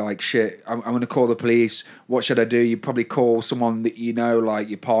shaking. You'd be like, shit, I'm going to call the police. What should I do? You'd probably call someone that you know, like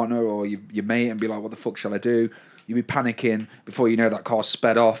your partner or your mate, and be like, what the fuck shall I do? You'd be panicking before you know that car's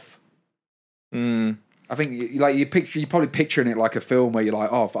sped off. I think like you're probably picturing it like a film where you're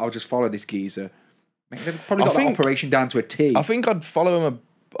like, oh, I'll just follow this geezer. They've probably got that operation down to a T. I think I'd follow him.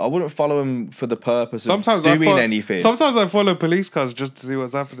 I wouldn't follow him for the purpose of doing anything. Sometimes I follow police cars just to see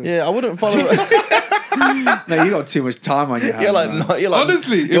what's happening. Yeah, I wouldn't follow. No, you got too much time on your hands. You're like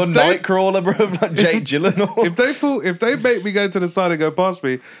honestly, you're Nightcrawler, bro, like Jake Gyllenhaal. if they make me go to the side and go past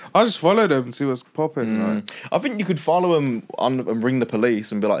me, I'll just follow them and see what's popping. Right? I think you could follow him on and ring the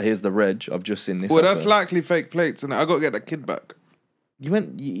police and be like, "Here's the reg. I've just seen this." Well, that's likely fake plates, and I got to get that kid back. You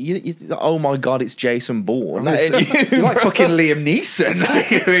went. You, oh my god, it's Jason Bourne. You're like fucking Liam Neeson.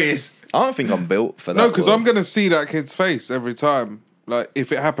 I don't think I'm built for that. No, because I'm gonna see that kid's face every time. Like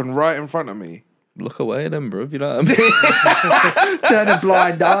if it happened right in front of me. Look away then, bro. You know what I mean? Turn a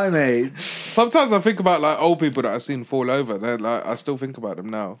blind eye, mate. Sometimes I think about like old people that I've seen fall over. They're like, I still think about them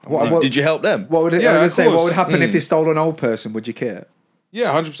now. Did you help them? What would it, Yeah, I was of gonna say, what course. would happen if they stole an old person? Would you care?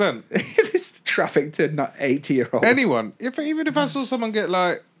 Yeah, 100%. If it's traffic to 80-year-old. Anyone, even if I saw someone get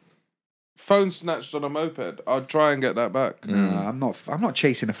like phone snatched on a moped, I'd try and get that back. No, I'm not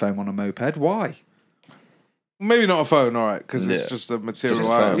chasing a phone on a moped. Why? Maybe not a phone, all right, because Yeah. it's just a material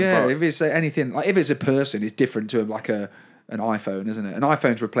Just a item. phone. Yeah, but if it's anything like if it's a person, it's different to like an iPhone, isn't it? An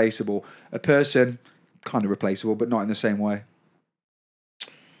iPhone's replaceable. A person, kind of replaceable, but not in the same way.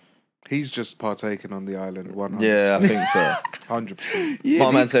 he's just partaking on the island. 100%. Yeah, I think so. 100%.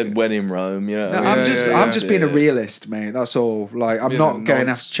 My man said when in Rome. You know. No, what I mean? I'm just being a realist, mate. That's all. Like I'm Being not a going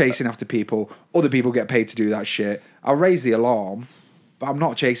nonce. chasing after people. Other people get paid to do that shit. I'll raise the alarm, but I'm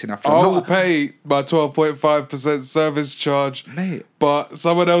not chasing after them. I Not- will pay my 12.5% service charge, Mate. but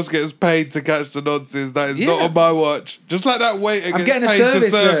someone else gets paid to catch the nonsense. That is not Yeah. on my watch. Just like that waiter I'm gets getting a paid to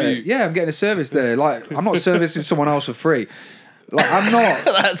service serve there. you. Yeah, I'm getting a service there. Like I'm not servicing someone else for free. Like I'm not.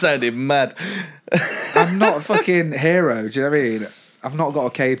 That sounded mad. I'm not a fucking hero. Do you know what I mean? I've not got a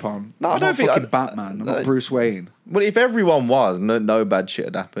cape on. No, I I'm don't not think fucking I- Batman. I'm not Bruce Wayne. Well, if everyone was, no bad shit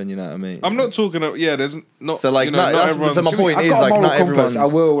would happen. You know what I mean? I'm not talking about, there's not, So, like, you know, no, not that's- everyone's... so my point I've is, got a like, moral not compass. everyone's- I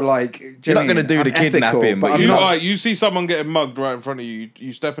will like. You're not gonna do the kidnapping, but I'm you- You, not. all right, you see someone getting mugged right in front of you,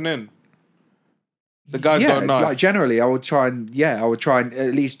 you stepping in. The guy's got a knife. like generally, I would try and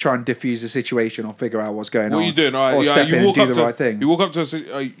at least try and diffuse the situation or figure out what's going on. What are you doing? All right, or step in and do the right thing. You walk up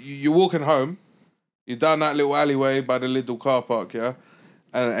to you're walking home. You're down that little alleyway by the Lidl car park, yeah,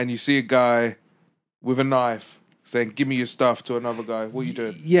 and you see a guy with a knife saying, "Give me your stuff," to another guy. What are you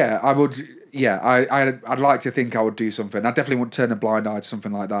doing? Yeah, I would. Yeah, I'd like to think I would do something. I definitely wouldn't turn a blind eye to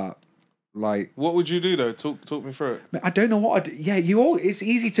something like that. Like, What would you do though? Talk me through it. I don't know what I'd. Yeah, it's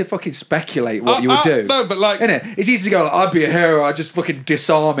easy to fucking speculate what you would do. No, but like, Innit? It's easy to go, I'd be a hero, I'd just fucking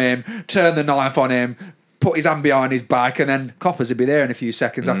disarm him, turn the knife on him, put his hand behind his back, and then coppers would be there in a few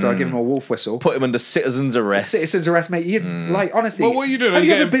seconds after I give him a wolf whistle. Put him under citizen's arrest. Citizen's arrest, mate. You like honestly. Well, what are you doing? Have Are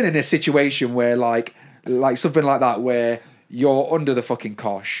you you ever getting- been in a situation where like something like that where you're under the fucking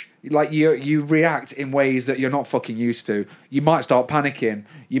cosh? Like you react in ways that you're not fucking used to. You might start panicking.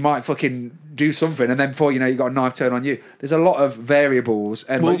 You might fucking do something, and then before you know, you got a knife turn on you. There's a lot of variables.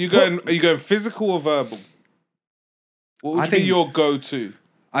 And are you going physical or verbal? What would be your go-to?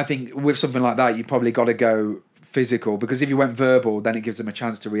 I think with something like that, you probably got to go physical, because if you went verbal, then it gives them a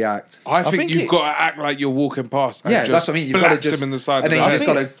chance to react. I think think you've got to act like you're walking past. And Yeah, just that's what I mean. You've got to blast just him in the side. and of then the you head. just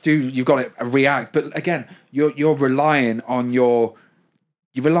got to do. You've got to react. But again, you're relying on your.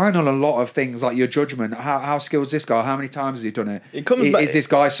 You're relying on a lot of things like your judgment. How skilled is this guy? How many times has he done it? It comes back- Is this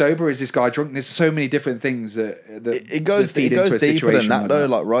guy sober? Is this guy drunk? There's so many different things that It goes feed deeper into a than situation that like though.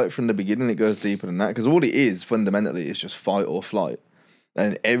 Like right from the beginning, it goes deeper than that, because all it is fundamentally is just fight or flight,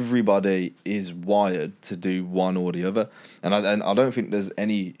 and everybody is wired to do one or the other. And I don't think there's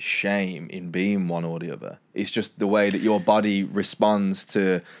any shame in being one or the other. It's just the way that your body responds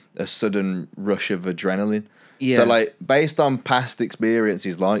to a sudden rush of adrenaline. Yeah. So like based on past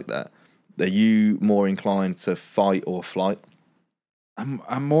experiences like that, are you more inclined to fight or flight? I'm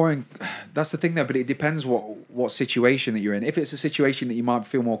more in. That's the thing though, but it depends what situation that you're in. If it's a situation that you might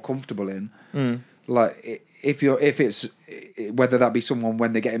feel more comfortable in, like if it's whether that be someone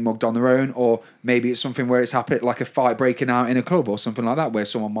when they're getting mugged on their own, or maybe it's something where it's happening, like a fight breaking out in a club or something like that, where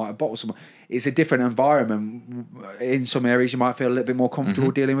someone might have bottled someone. It's a different environment. In some areas, you might feel a little bit more comfortable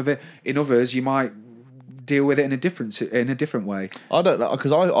dealing with it. In others, you might deal with it in a different way. I don't know,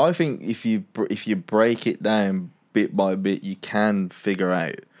 because I think if you break it down bit by bit, you can figure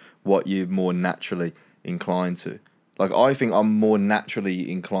out what you're more naturally inclined to. Like I think I'm more naturally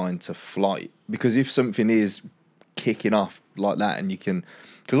inclined to flight, because if something is kicking off like that, and you can,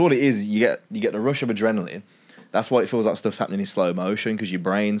 because all it is, you get the rush of adrenaline. That's why it feels like stuff's happening in slow motion, because your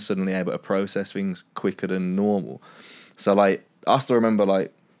brain's suddenly able to process things quicker than normal. So like I still remember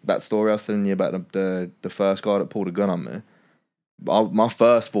like that story I was telling you about the first guy that pulled a gun on me. My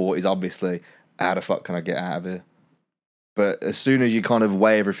first thought is obviously, how the fuck can I get out of here? But as soon as you kind of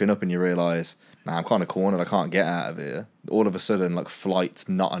weigh everything up and you realise, man, I'm kind of cornered, I can't get out of here, all of a sudden, like, flight's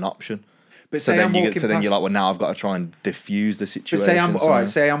not an option. But So say then I'm you walking get, so then past, you're like, well, now I've got to try and diffuse the but situation. say I'm all somehow. right.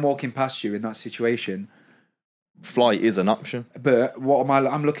 Say I'm walking past you in that situation. Flight is an option. But what am I?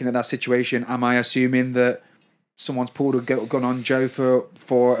 I'm looking at that situation. Am I assuming that someone's pulled a gun on Joe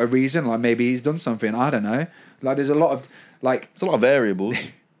for a reason. Like maybe he's done something. I don't know. Like there's a lot of it's a lot of variables.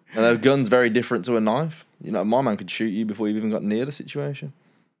 And a gun's very different to a knife. You know, my man could shoot you before you've even got near the situation.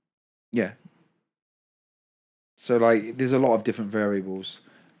 Yeah. So like, there's a lot of different variables.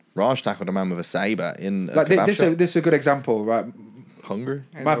 Raj tackled a man with a saber in a like kebab this. shop. This is a good example, right? Hungry.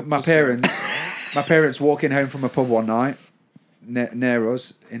 My parents walking home from a pub one night near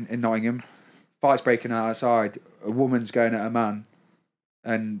us in Nottingham. Fights breaking out outside. A woman's going at a man,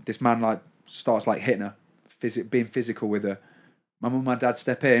 and this man like starts like hitting her, being physical with her. My mum and my dad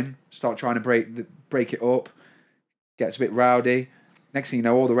step in, start trying to break it up. Gets a bit rowdy. Next thing you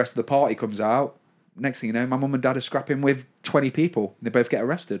know, all the rest of the party comes out. Next thing you know, my mum and dad are scrapping with 20 people. They both get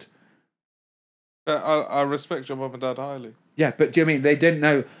arrested. I respect your mum and dad highly. Yeah, but do you know what I mean they didn't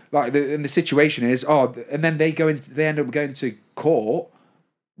know? Like, and the situation is, and then they end up going to court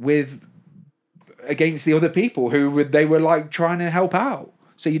against the other people who they were like trying to help out.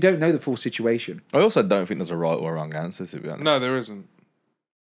 So you don't know the full situation. I also don't think there's a right or wrong answer, to be honest. No, there isn't.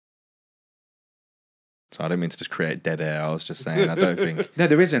 So I don't mean to just create dead air. I was just saying I don't think. No,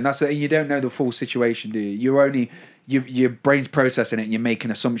 there isn't. You don't know the full situation, do you? You're only your brain's processing it, and you're making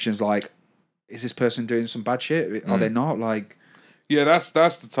assumptions like, is this person doing some bad shit? Are they not? Like, yeah, that's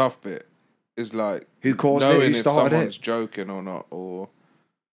the tough bit. Is like who caused it? Knowing Who if started someone's it? joking or not, or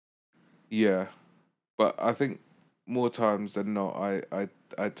yeah. But I think more times than not,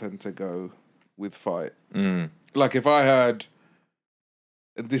 I tend to go with fight. Like if I heard,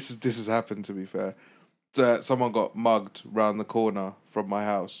 this has happened, to be fair. Someone got mugged round the corner from my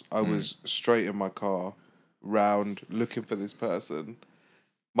house. I was straight in my car, round, looking for this person.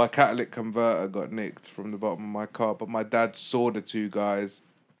 My catalytic converter got nicked from the bottom of my car, but my dad saw the two guys,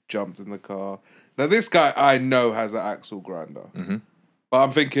 jumped in the car. Now, this guy I know has an axle grinder. But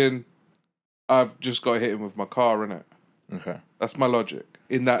I'm thinking, I've just got to hit him with my car, innit? Okay. That's my logic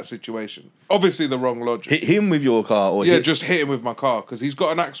in that situation. Obviously the wrong logic. Hit him with your car? Or just hit him with my car, because he's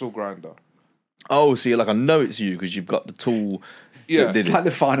got an axle grinder. Oh, so you're like, I know it's you because you've got the tool. Yeah, it's like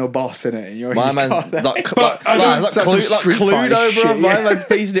the final boss, isn't it? And you're my man, like clued over. Shit, my man's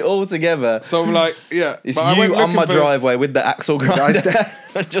piecing it all together. So I'm like, yeah, it's you on my driveway with the axle grinder.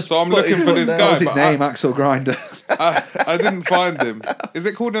 So I'm looking for this guy. What's his name? Axle grinder. I didn't find him. Is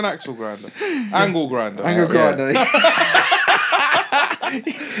it called an axle grinder? Angle grinder. Angle grinder.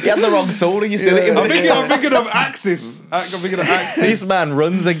 You had the wrong tool and you still hit him. I'm thinking of Axis. This man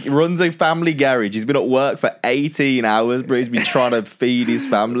runs a family garage. He's been at work for 18 hours, bro. He's been trying to feed his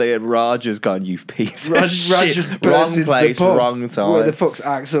family, and Raj has gone, you piece of shit. Raj just burst into place, the pub. wrong time. Where the fuck's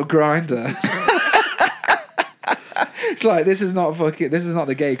axle grinder? It's like, this is not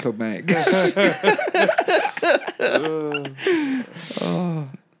the gay club, mate.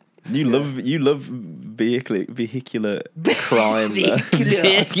 You love vehicular crime.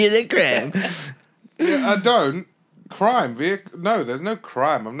 Vehicular crime. Yeah, I don't. Crime. No, there's no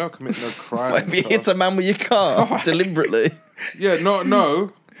crime. I'm not committing no crime. Have you hit a man with your car deliberately? Yeah,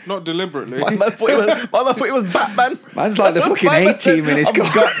 not deliberately. My man thought it was Batman. Man's like the fucking A-team in his car.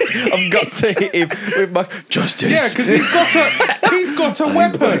 I've got to hit him with my justice. Yeah, because he's got a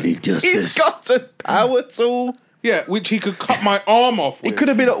weapon. He's got a power tool. Yeah, which he could cut my arm off with. He could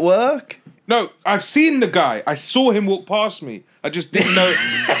have been at work. No, I've seen the guy. I saw him walk past me. I just didn't know.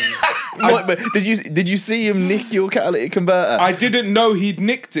 But did you see him nick your catalytic converter? I didn't know he'd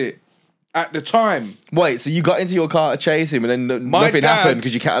nicked it at the time. Wait, so you got into your car to chase him, and then nothing happened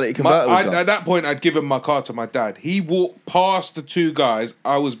because your catalytic converter was gone? At that point, I'd given my car to my dad. He walked past the two guys.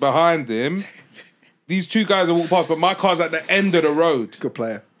 I was behind him. These two guys have walked past, but my car's at the end of the road. Good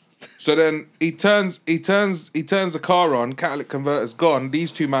player. So then he turns the car on. Catalytic converter's gone.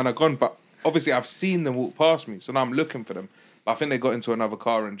 These two men are gone, but obviously I've seen them walk past me, so now I'm looking for them. But I think they got into another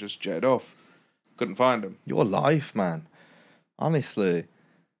car and just jetted off. Couldn't find them. Your life, man. Honestly.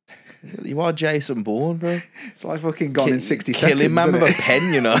 You are Jason Bourne, bro. It's like fucking gone in 60 seconds. Killing man with a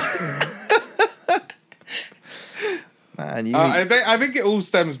pen, you know. Man, I think it all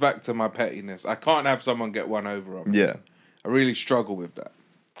stems back to my pettiness. I can't have someone get one over on me. Yeah. I really struggle with that.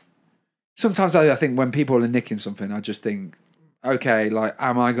 Sometimes I think when people are nicking something, I just think, okay, like,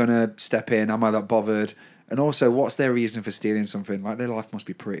 am I going to step in? Am I that bothered? And also, what's their reason for stealing something? Like, their life must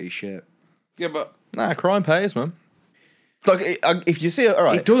be pretty shit. Yeah, but... Nah, crime pays, man. Like, if you see it, all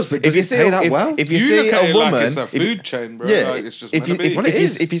right. It does, but does it pay that well? If you see look at a woman... like it's a food chain, bro. Yeah, like it's just meant to be.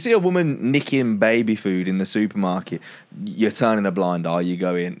 If you see a woman nicking baby food in the supermarket, you're turning a blind eye. You're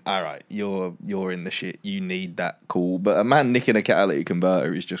going, all right, you're in the shit. You need that, cool. But a man nicking a catalytic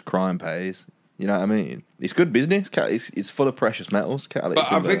converter is just crime pays. You know what I mean? It's good business. It's full of precious metals. But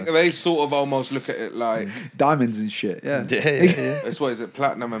I think they sort of almost look at it like diamonds and shit. Yeah. Yeah. It's what is it?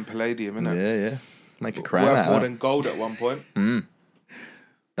 Platinum and palladium, isn't it? Yeah. Make a crown Worth out more of than gold at one point.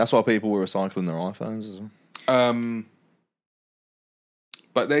 That's why people were recycling their iPhones as well.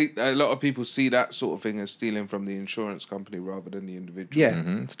 But a lot of people see that sort of thing as stealing from the insurance company rather than the individual.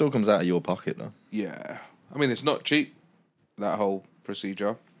 Yeah. It still comes out of your pocket though. Yeah. I mean, it's not cheap, that whole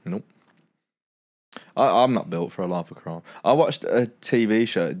procedure. Nope. I'm not built for a life of crime. I watched a TV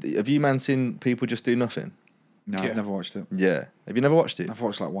show. Have you, man, seen People Just Do Nothing? No, I've never watched it. Yeah. Have you never watched it? I've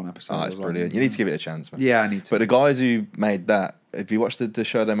watched like one episode. Oh, it's brilliant. You need to give it a chance, man. Yeah, I need to. But the guys who made that, have you watched the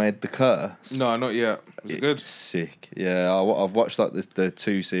show they made, The Curse? No, not yet. Was it good? Sick. Yeah, I've watched like the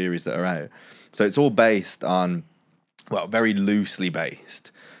 2 series that are out. So it's all based on, well, very loosely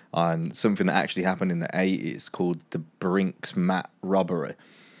based on something that actually happened in the 80s called the Brinks Mat robbery.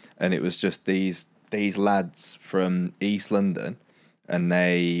 And it was just these lads from East London, and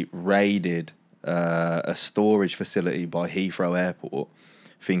they raided a storage facility by Heathrow Airport,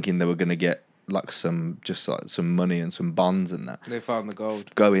 thinking they were going to get like some money and some bonds and that. They found the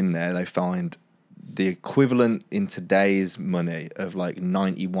gold. Go in there, they find the equivalent in today's money of like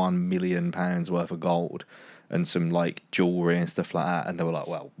 £91 million worth of gold and some like jewelry and stuff like that. And they were like,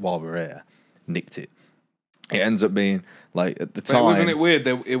 well, while we're here, nicked it. It ends up being like at the time. Wasn't it weird?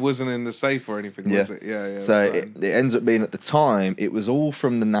 It wasn't in the safe or anything, was it? Yeah. So it ends up being at the time. It was all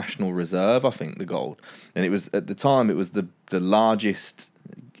from the National Reserve, I think, the gold, and it was at the time. It was the largest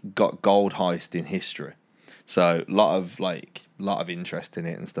gold heist in history. So a lot of interest in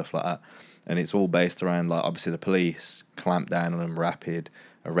it and stuff like that. And it's all based around like obviously the police clamp down on them rapid,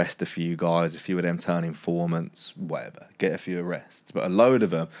 arrest a few guys, a few of them turn informants, whatever, get a few arrests, but a load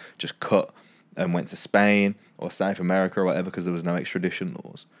of them just cut and went to Spain or South America or whatever because there was no extradition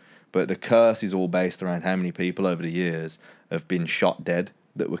laws. But the curse is all based around how many people over the years have been shot dead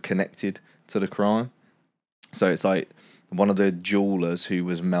that were connected to the crime. So it's like one of the jewelers who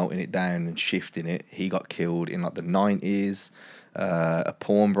was melting it down and shifting it, he got killed in like the 90s. A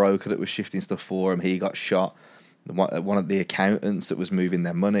pawnbroker that was shifting stuff for him, he got shot. One of the accountants that was moving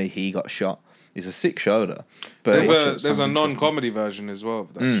their money, he got shot. It's a sick show though. But there's a non-comedy version as well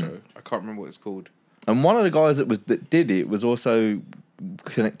of that show. I can't remember what it's called. And one of the guys that did it was also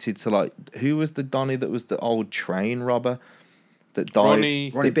connected to like, who was the Donny that was the old train robber that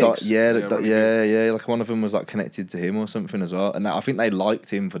died? Ronnie Biggs. Yeah. Like one of them was like connected to him or something as well. And I think they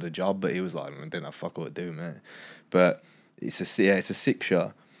liked him for the job, but he was like, I didn't have fuck all to do, man. But it's a sick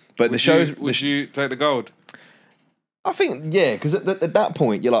show. But would you take the gold? I think, yeah, because at that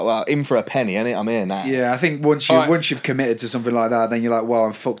point, you're like, well, in for a penny, innit? I'm here now. Yeah, I think once you've committed to something like that, then you're like, well,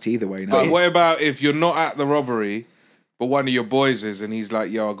 I'm fucked either way now. But what about if you're not at the robbery, but one of your boys is, and he's like,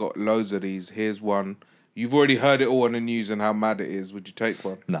 yo, I got loads of these, here's one. You've already heard it all on the news and how mad it is. Would you take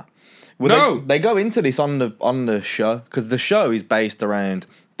one? No. Well, no! They go into this on the show, because the show is based around,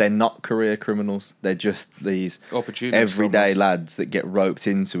 they're not career criminals. They're just these everyday lads that get roped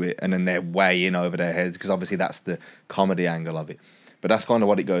into it, and then they're way in over their heads, because obviously that's the comedy angle of it. But that's kind of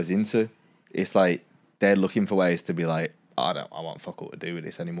what it goes into. It's like they're looking for ways to be like, I want fuck all to do with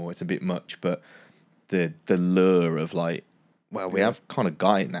this anymore. It's a bit much, but the lure of like, well, we have kind of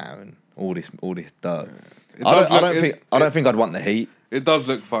got it now, and all this dough. I don't think I'd want the heat. It does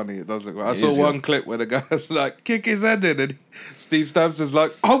look funny. I saw one clip where the guy's like, kick his head in, and Steve Stamps is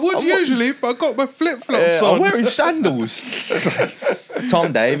like, I would usually, but I got my flip-flops on. I'm wearing sandals.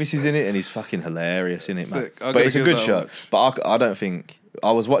 Tom Davis is in it, and he's fucking hilarious in it, man. But it's a good show. But I don't think...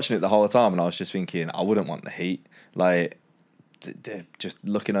 I was watching it the whole time, and I was just thinking, I wouldn't want the heat. Like, they're just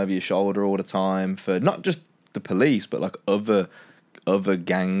looking over your shoulder all the time for not just the police, but like other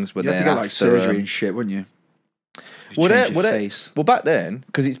gangs. You'd have to get like surgery and shit, wouldn't you? Well, back then,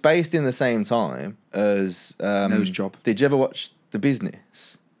 because it's based in the same time as Nose Job. Did you ever watch The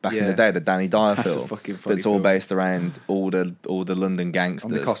Business back in the day, the Danny Dyer film? That's all based around all the London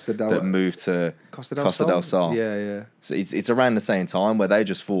gangsters that moved to Costa del Sol. Yeah. So it's around the same time where they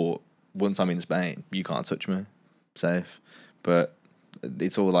just thought, once I'm in Spain, you can't touch me, safe. But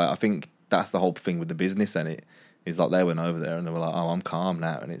it's all like, I think that's the whole thing with The Business, and it is like they went over there and they were like, oh, I'm calm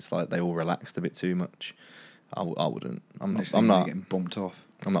now, and it's like they all relaxed a bit too much. I wouldn't. I'm not getting bumped off.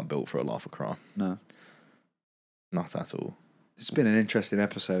 I'm not built for a life of crime. No, not at all. It's been an interesting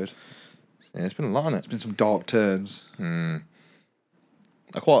episode. Yeah, it's been a lot, hasn't it? It's been some dark turns. I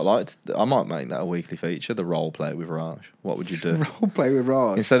quite liked. I might make that a weekly feature. The role play with Raj. What would you do? Role play with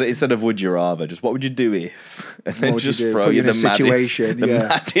Raj instead of would you rather? Just what would you do if? And then just throw you the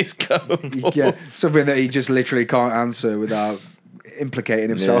maddest curveball. Yeah, something that he just literally can't answer without implicating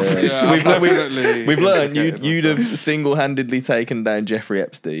himself. Yeah, we've learned you'd have single-handedly taken down Jeffrey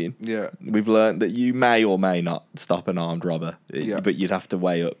Epstein. Yeah. We've learned that you may or may not stop an armed robber, but you'd have to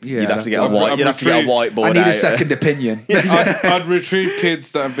weigh up. Yeah, you'd have to get a whiteboard. I need out. a second opinion. I'd retrieve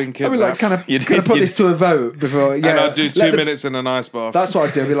kids that have been I'd kidnapped. be like, can I put this to a vote before? Yeah, and I'd do 2 minutes in an ice bath. That's what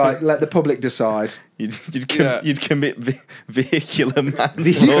I'd do. I'd be like, let the public decide. You'd commit vehicular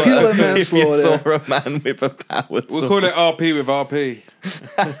manslaughter if you saw a man with a powered sword. We'll call it RP with RP.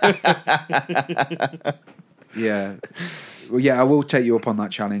 Yeah. Well, yeah, I will take you up on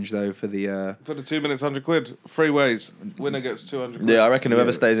that challenge though for the 2 minutes, 100 quid. 3 ways. Winner gets 200 quid. Yeah, I reckon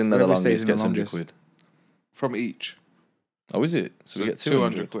whoever stays in there the longest gets 100 quid. From each. Oh, is it? So we get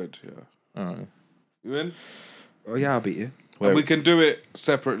 200 quid, yeah. Alright. You in? Oh yeah, I'll beat you. And we can do it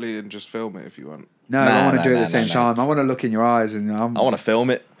separately and just film it if you want. No, I want to do it at the same time. I want to look in your eyes and I want to film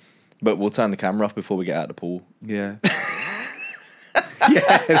it, but we'll turn the camera off before we get out of the pool. Yeah.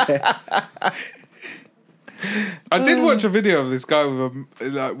 Yeah. I did watch a video of this guy with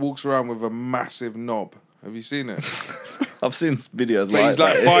walks around with a massive knob. Have you seen it? I've seen videos like he's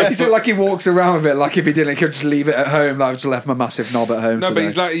like 5 Is it like he walks around with it like if he didn't, he could just leave it at home? Like I've just left my massive knob at home. No, today. but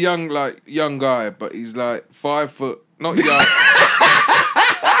he's like a young guy, but he's like 5 foot, not young.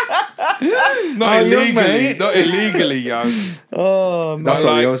 Not illegally young. Oh, man. That's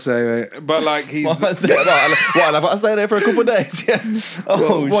what we all say, mate. But like he's I stayed there for a couple of days. Yeah.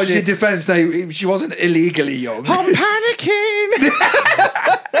 Oh, what's your defence? No, she wasn't illegally young. I'm panicking.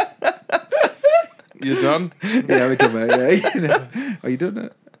 You done? Yeah, we're done, mate. Yeah. Are you done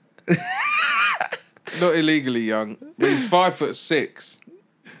it? Not illegally young, but he's 5'6".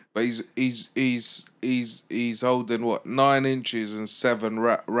 But he's holding what 9 inches and 7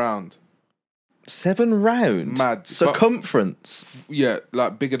 round. 7 round. Mad circumference. Yeah,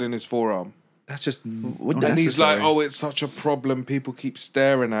 like bigger than his forearm. That's just. And he's like, oh, it's such a problem. People keep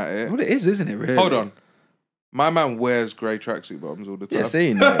staring at it. What it is, isn't it? Really. Hold on. My man wears grey tracksuit bottoms all the time. Yes,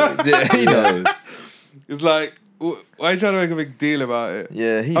 he knows. Yeah, he knows. It's like, why are you trying to make a big deal about it?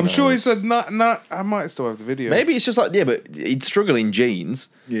 Yeah, I'm sure he said, nah, I might still have the video. Maybe it's just like, yeah, but he'd struggle in jeans.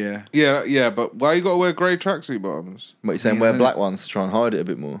 Yeah. Yeah, but why you got to wear grey tracksuit bottoms? What, you saying wear black ones to try and hide it a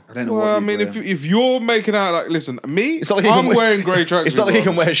bit more? I don't know Well, I mean, if you're making out like, listen, me, like I'm wearing grey tracksuit. It's not like he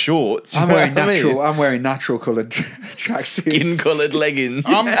can wear shorts. I'm wearing natural coloured tracksuits. Skin coloured leggings.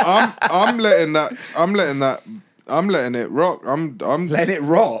 I'm letting it rock. I'm letting it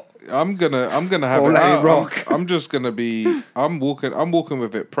rot. I'm gonna have it out. Rock. I'm just gonna be. I'm walking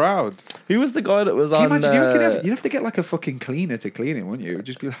with it proud. Who was the guy that was Can on? you imagine? You'd have to get like a fucking cleaner to clean it, wouldn't you? It would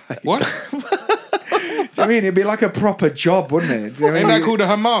just be like what? Do you know what I mean? It'd be like a proper job, wouldn't it? Do you know Ain't that called a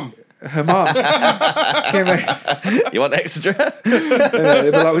hammam? Her mum. You want extra?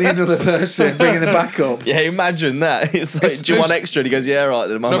 They'd be like, we need another person, bringing them back up. Yeah, imagine that. It's like, do you want extra? And he goes, yeah, right.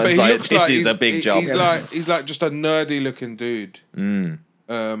 And my man's like, this is a big job. He's like just a nerdy looking dude.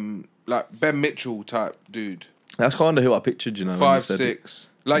 Like Ben Mitchell type dude. That's kind of who I pictured, you know. 5'6",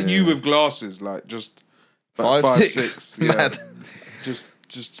 like you with glasses, like just 5'6". Yeah. Mad.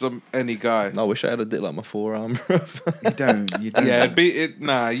 Just some any guy. I wish I had a dick like my forearm. You don't. Yeah,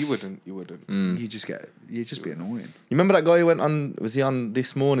 Nah, you wouldn't. You'd just be annoying. You remember that guy who went on? Was he on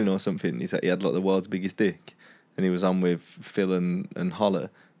This Morning or something? He said he had like the world's biggest dick, and he was on with Phil and Holler.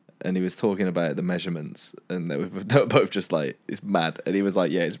 And he was talking about the measurements, and they were both just like, it's mad. And he was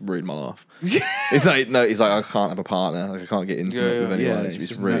like, yeah, it's ruined my life. He's like, I can't have a partner. Like, I can't get into it with anyone.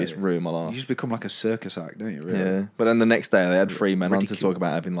 It's ruined my life. You just become like a circus act, don't you? Really? Yeah. But then the next day, they had 3 men on to talk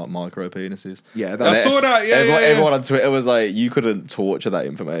about having like micro penises. Yeah, I saw that. Yeah, everyone on Twitter was like, you couldn't torture that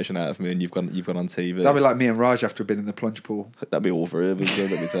information out of me, and you've gone on TV. That'd be like me and Raj after we've been in the plunge pool. That'd be all for him. Let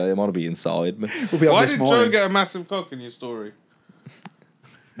me tell you, I want to be inside me. We'll be on Why this did morning. Joe get a massive cock in your story?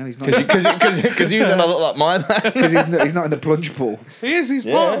 No, he's not. Because he was a lot like my man. Because he's not in the plunge pool. He is. He's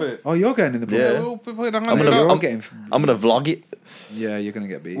part of it. Oh, you're going in the pool. Yeah. We're all putting I'm 100 up. gonna vlog it. Yeah, you're gonna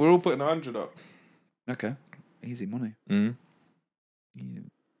get beat. We're all putting 100 up. Okay, easy money. Mm. Yeah.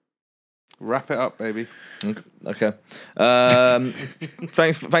 Wrap it up, baby. Okay.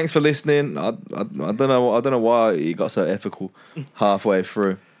 Thanks for listening. I don't know why it got so ethical halfway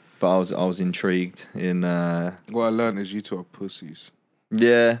through, but I was intrigued in. What I learned is you two are pussies.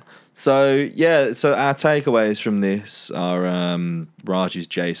 Yeah. So our takeaways from this are Raj's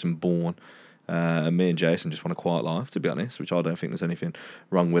Jason Bourne. Me and Jason just want a quiet life, to be honest, which I don't think there's anything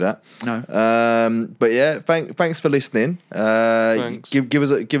wrong with that. No. But yeah, thanks for listening. Thanks. Give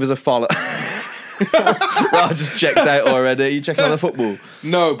us a follow. Raj just checked out already. Are you checking on the football?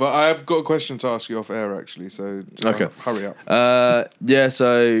 No, but I have got a question to ask you off air, actually. So okay, hurry up. Thanks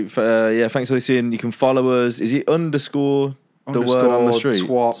for listening. You can follow us. Is it _? the word on the streets?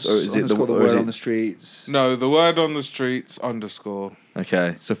 TWOTS, Or is it the or word is it- on the streets? No, the word on the streets _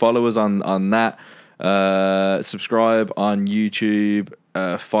 Okay, so follow us on that. Subscribe on YouTube.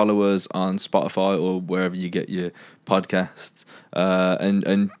 Follow us on Spotify or wherever you get your podcasts.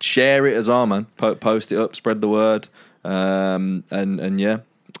 And share it as well, man. Post it up, spread the word. And yeah.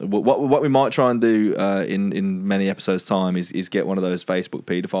 What we might try and do in many episodes' time is get one of those Facebook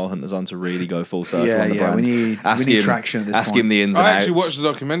paedophile hunters on to really go full circle on the brand. We need traction at this ask point. him the ins and I outs. actually watched a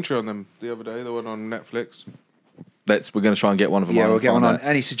documentary on them the other day. The one on Netflix. We're going to try and get one of them on. We'll get one on. out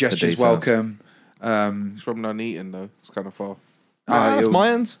Any the suggestions, details. welcome. It's from Nuneaton though. It's kind of far. That's my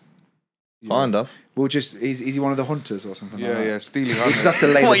end. Yeah. Kind of. We'll just. Is he one of the hunters or something? like that? Yeah, stealing. We'll just have to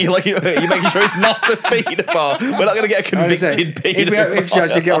lay. What, you making sure it's not a paedophile? We're not going to get a convicted paedophile. If you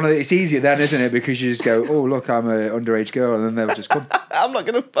actually get one of it's easier then, isn't it? Because you just go, oh look, I'm an underage girl, and then they'll just come. I'm not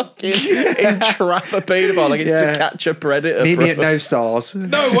going to fucking entrap a paedophile like it's to catch a predator. Meet me at No Stars.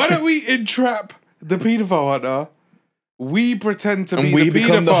 No, why don't we entrap the paedophile hunter? We pretend to be and we the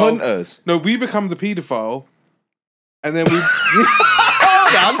become paedophile. the hunters. No, we become the paedophile, and then we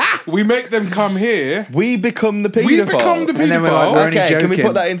we make them come here. We become the paedophile. We become the And then we're like, paedophile. we're only Okay, can we joking.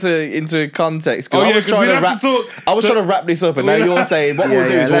 put that into context? Oh, yeah, I was 'cause trying we'd to have wrap. to talk I was to- trying to wrap this up, and now you're saying what we'll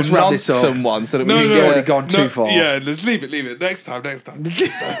do is let's we'll wrap nod this up. someone so that No, we no, can no. already gone too far. Yeah, let's leave it. Next time.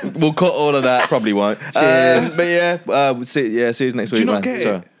 We'll cut all of that. Probably won't. Cheers. But yeah, we'll see you next week. Do you not man. get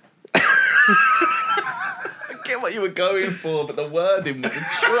So- it? I get what you were going for, but the wording was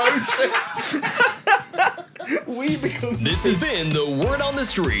atrocious. We become. This has been the Word on the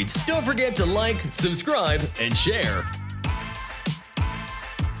Streets. Don't forget to like, subscribe, and share.